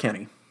against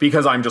Kenny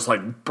because I'm just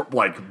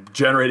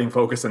generating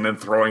focus and then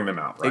throwing them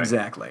out. Right?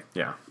 Exactly.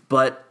 Yeah.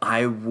 But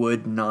I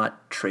would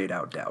not trade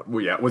out Doubt.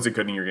 Well, yeah. Was it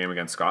good in your game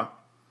against Scott?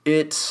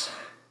 It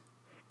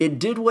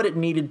did what it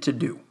needed to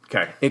do.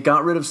 Okay. It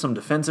got rid of some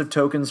defensive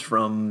tokens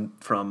from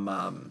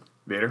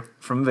Vader.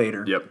 From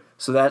Vader. Yep.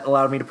 So that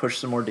allowed me to push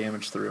some more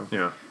damage through.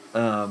 Yeah.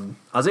 I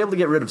was able to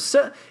get rid of...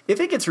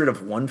 If it gets rid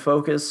of one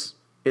focus,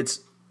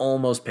 it's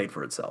almost paid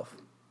for itself.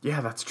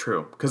 Yeah, that's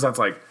true. Because that's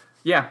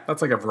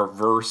that's a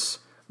reverse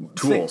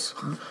tools.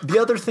 The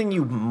other thing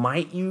you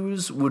might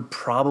use would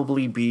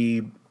probably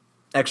be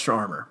extra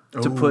armor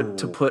to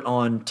put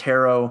on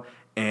Taro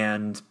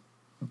and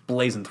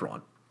Blazing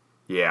Thrawn.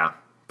 Yeah,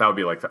 that would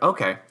be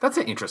okay, that's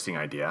an interesting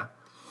idea.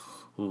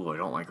 Ooh, I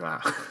don't like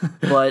that.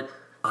 But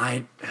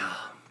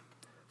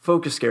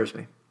focus scares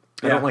me.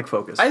 I don't like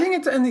focus. I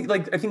think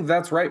I think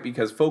that's right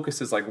because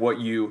focus is what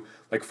you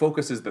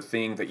focus is the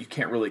thing that you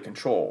can't really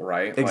control,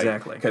 right?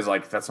 Exactly. Because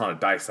that's not a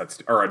dice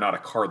or not a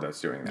card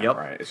that's doing that, yep.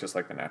 right? It's just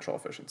the natural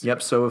efficiency.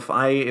 Yep. So if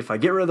I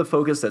get rid of the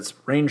focus, that's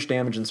range,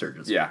 damage, and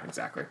surges. Yeah,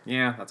 exactly.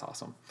 Yeah, that's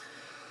awesome.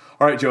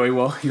 All right, Joey.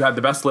 Well, you had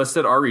the best list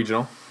at our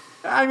regional.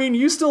 I mean,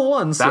 you still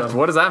won. So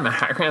what does that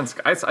matter?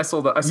 I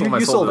sold out.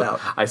 You sold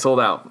out. I sold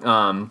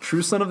out.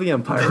 True son of the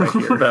Empire, right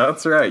here.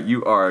 That's right.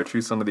 You are a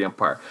true son of the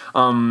Empire.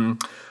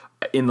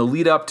 In the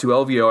lead up to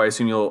LVO, I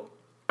assume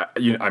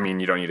you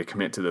don't need to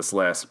commit to this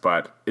list,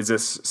 but is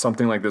this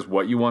something like this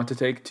what you want to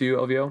take to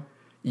LVO?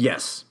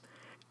 Yes.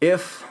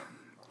 If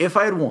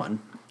I had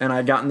won and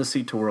I'd gotten the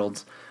seat to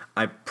Worlds,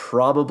 I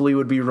probably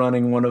would be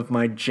running one of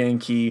my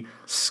janky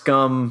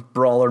scum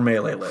brawler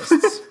melee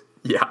lists.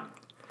 Yeah.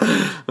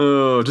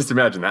 Oh, just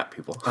imagine that,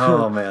 people.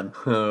 Oh, man.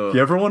 You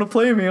ever want to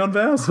play me on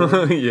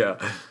Vassal? Yeah.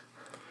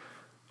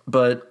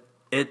 But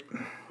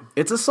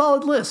it's a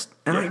solid list,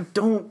 and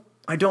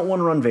I don't want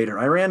to run Vader.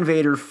 I ran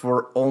Vader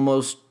for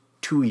almost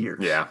 2 years.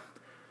 Yeah.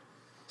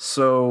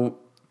 So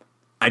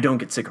I don't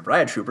get sick of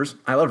Riot Troopers.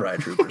 I love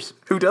Riot Troopers.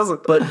 Who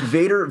doesn't? But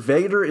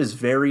Vader is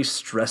very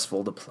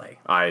stressful to play.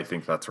 I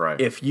think that's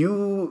right. If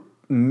you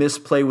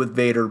misplay with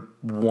Vader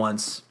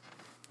once,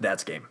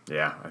 that's game.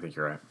 Yeah, I think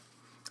you're right.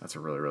 That's a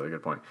really, really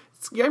good point.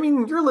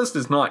 Your list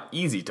is not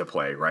easy to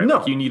play, right?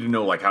 No. You need to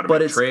know how to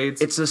make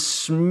trades. It's a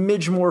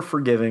smidge more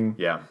forgiving.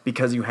 Yeah.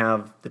 Because you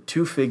have the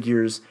 2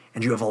 figures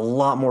and you have a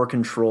lot more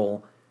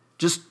control.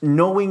 Just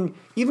knowing,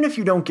 even if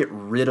you don't get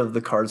rid of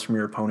the cards from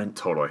your opponent,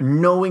 totally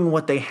knowing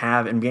what they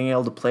have and being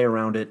able to play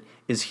around it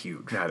is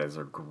huge. That is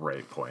a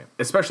great point.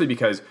 Especially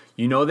because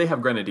they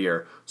have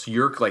Grenadier, so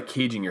you're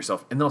caging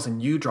yourself, and then all of a sudden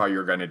you draw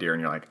your Grenadier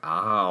and you're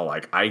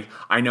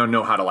I now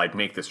know how to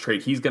make this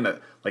trade. He's gonna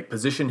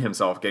position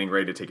himself getting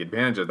ready to take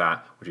advantage of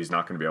that, which he's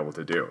not gonna be able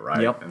to do,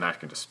 right? Yep. And that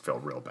can just feel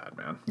real bad,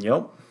 man.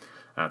 Yep.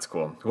 That's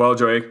cool. Well,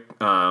 Joey,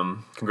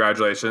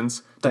 congratulations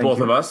to Thank both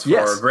you. of us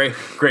for a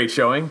great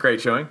showing.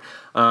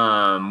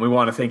 We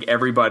want to thank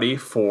everybody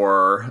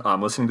for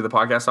listening to the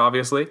podcast,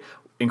 obviously.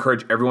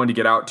 Encourage everyone to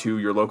get out to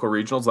your local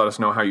regionals. Let us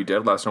know how you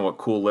did. Let us know what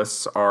cool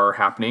lists are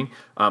happening.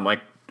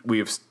 Like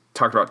we've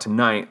talked about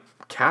tonight,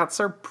 cats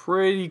are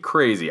pretty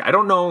crazy. I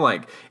don't know,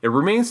 it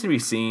remains to be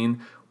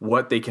seen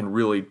what they can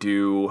really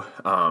do.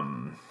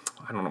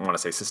 I don't want to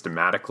say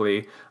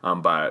systematically,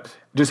 but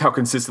just how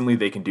consistently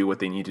they can do what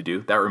they need to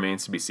do. That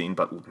remains to be seen,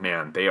 but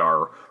man, they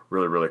are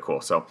really, really cool.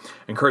 So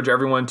encourage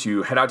everyone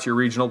to head out to your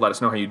regional. Let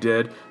us know how you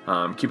did.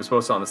 Keep us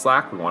posted on the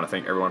Slack. We want to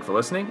thank everyone for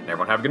listening.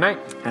 Everyone have a good night.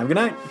 Have a good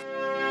night.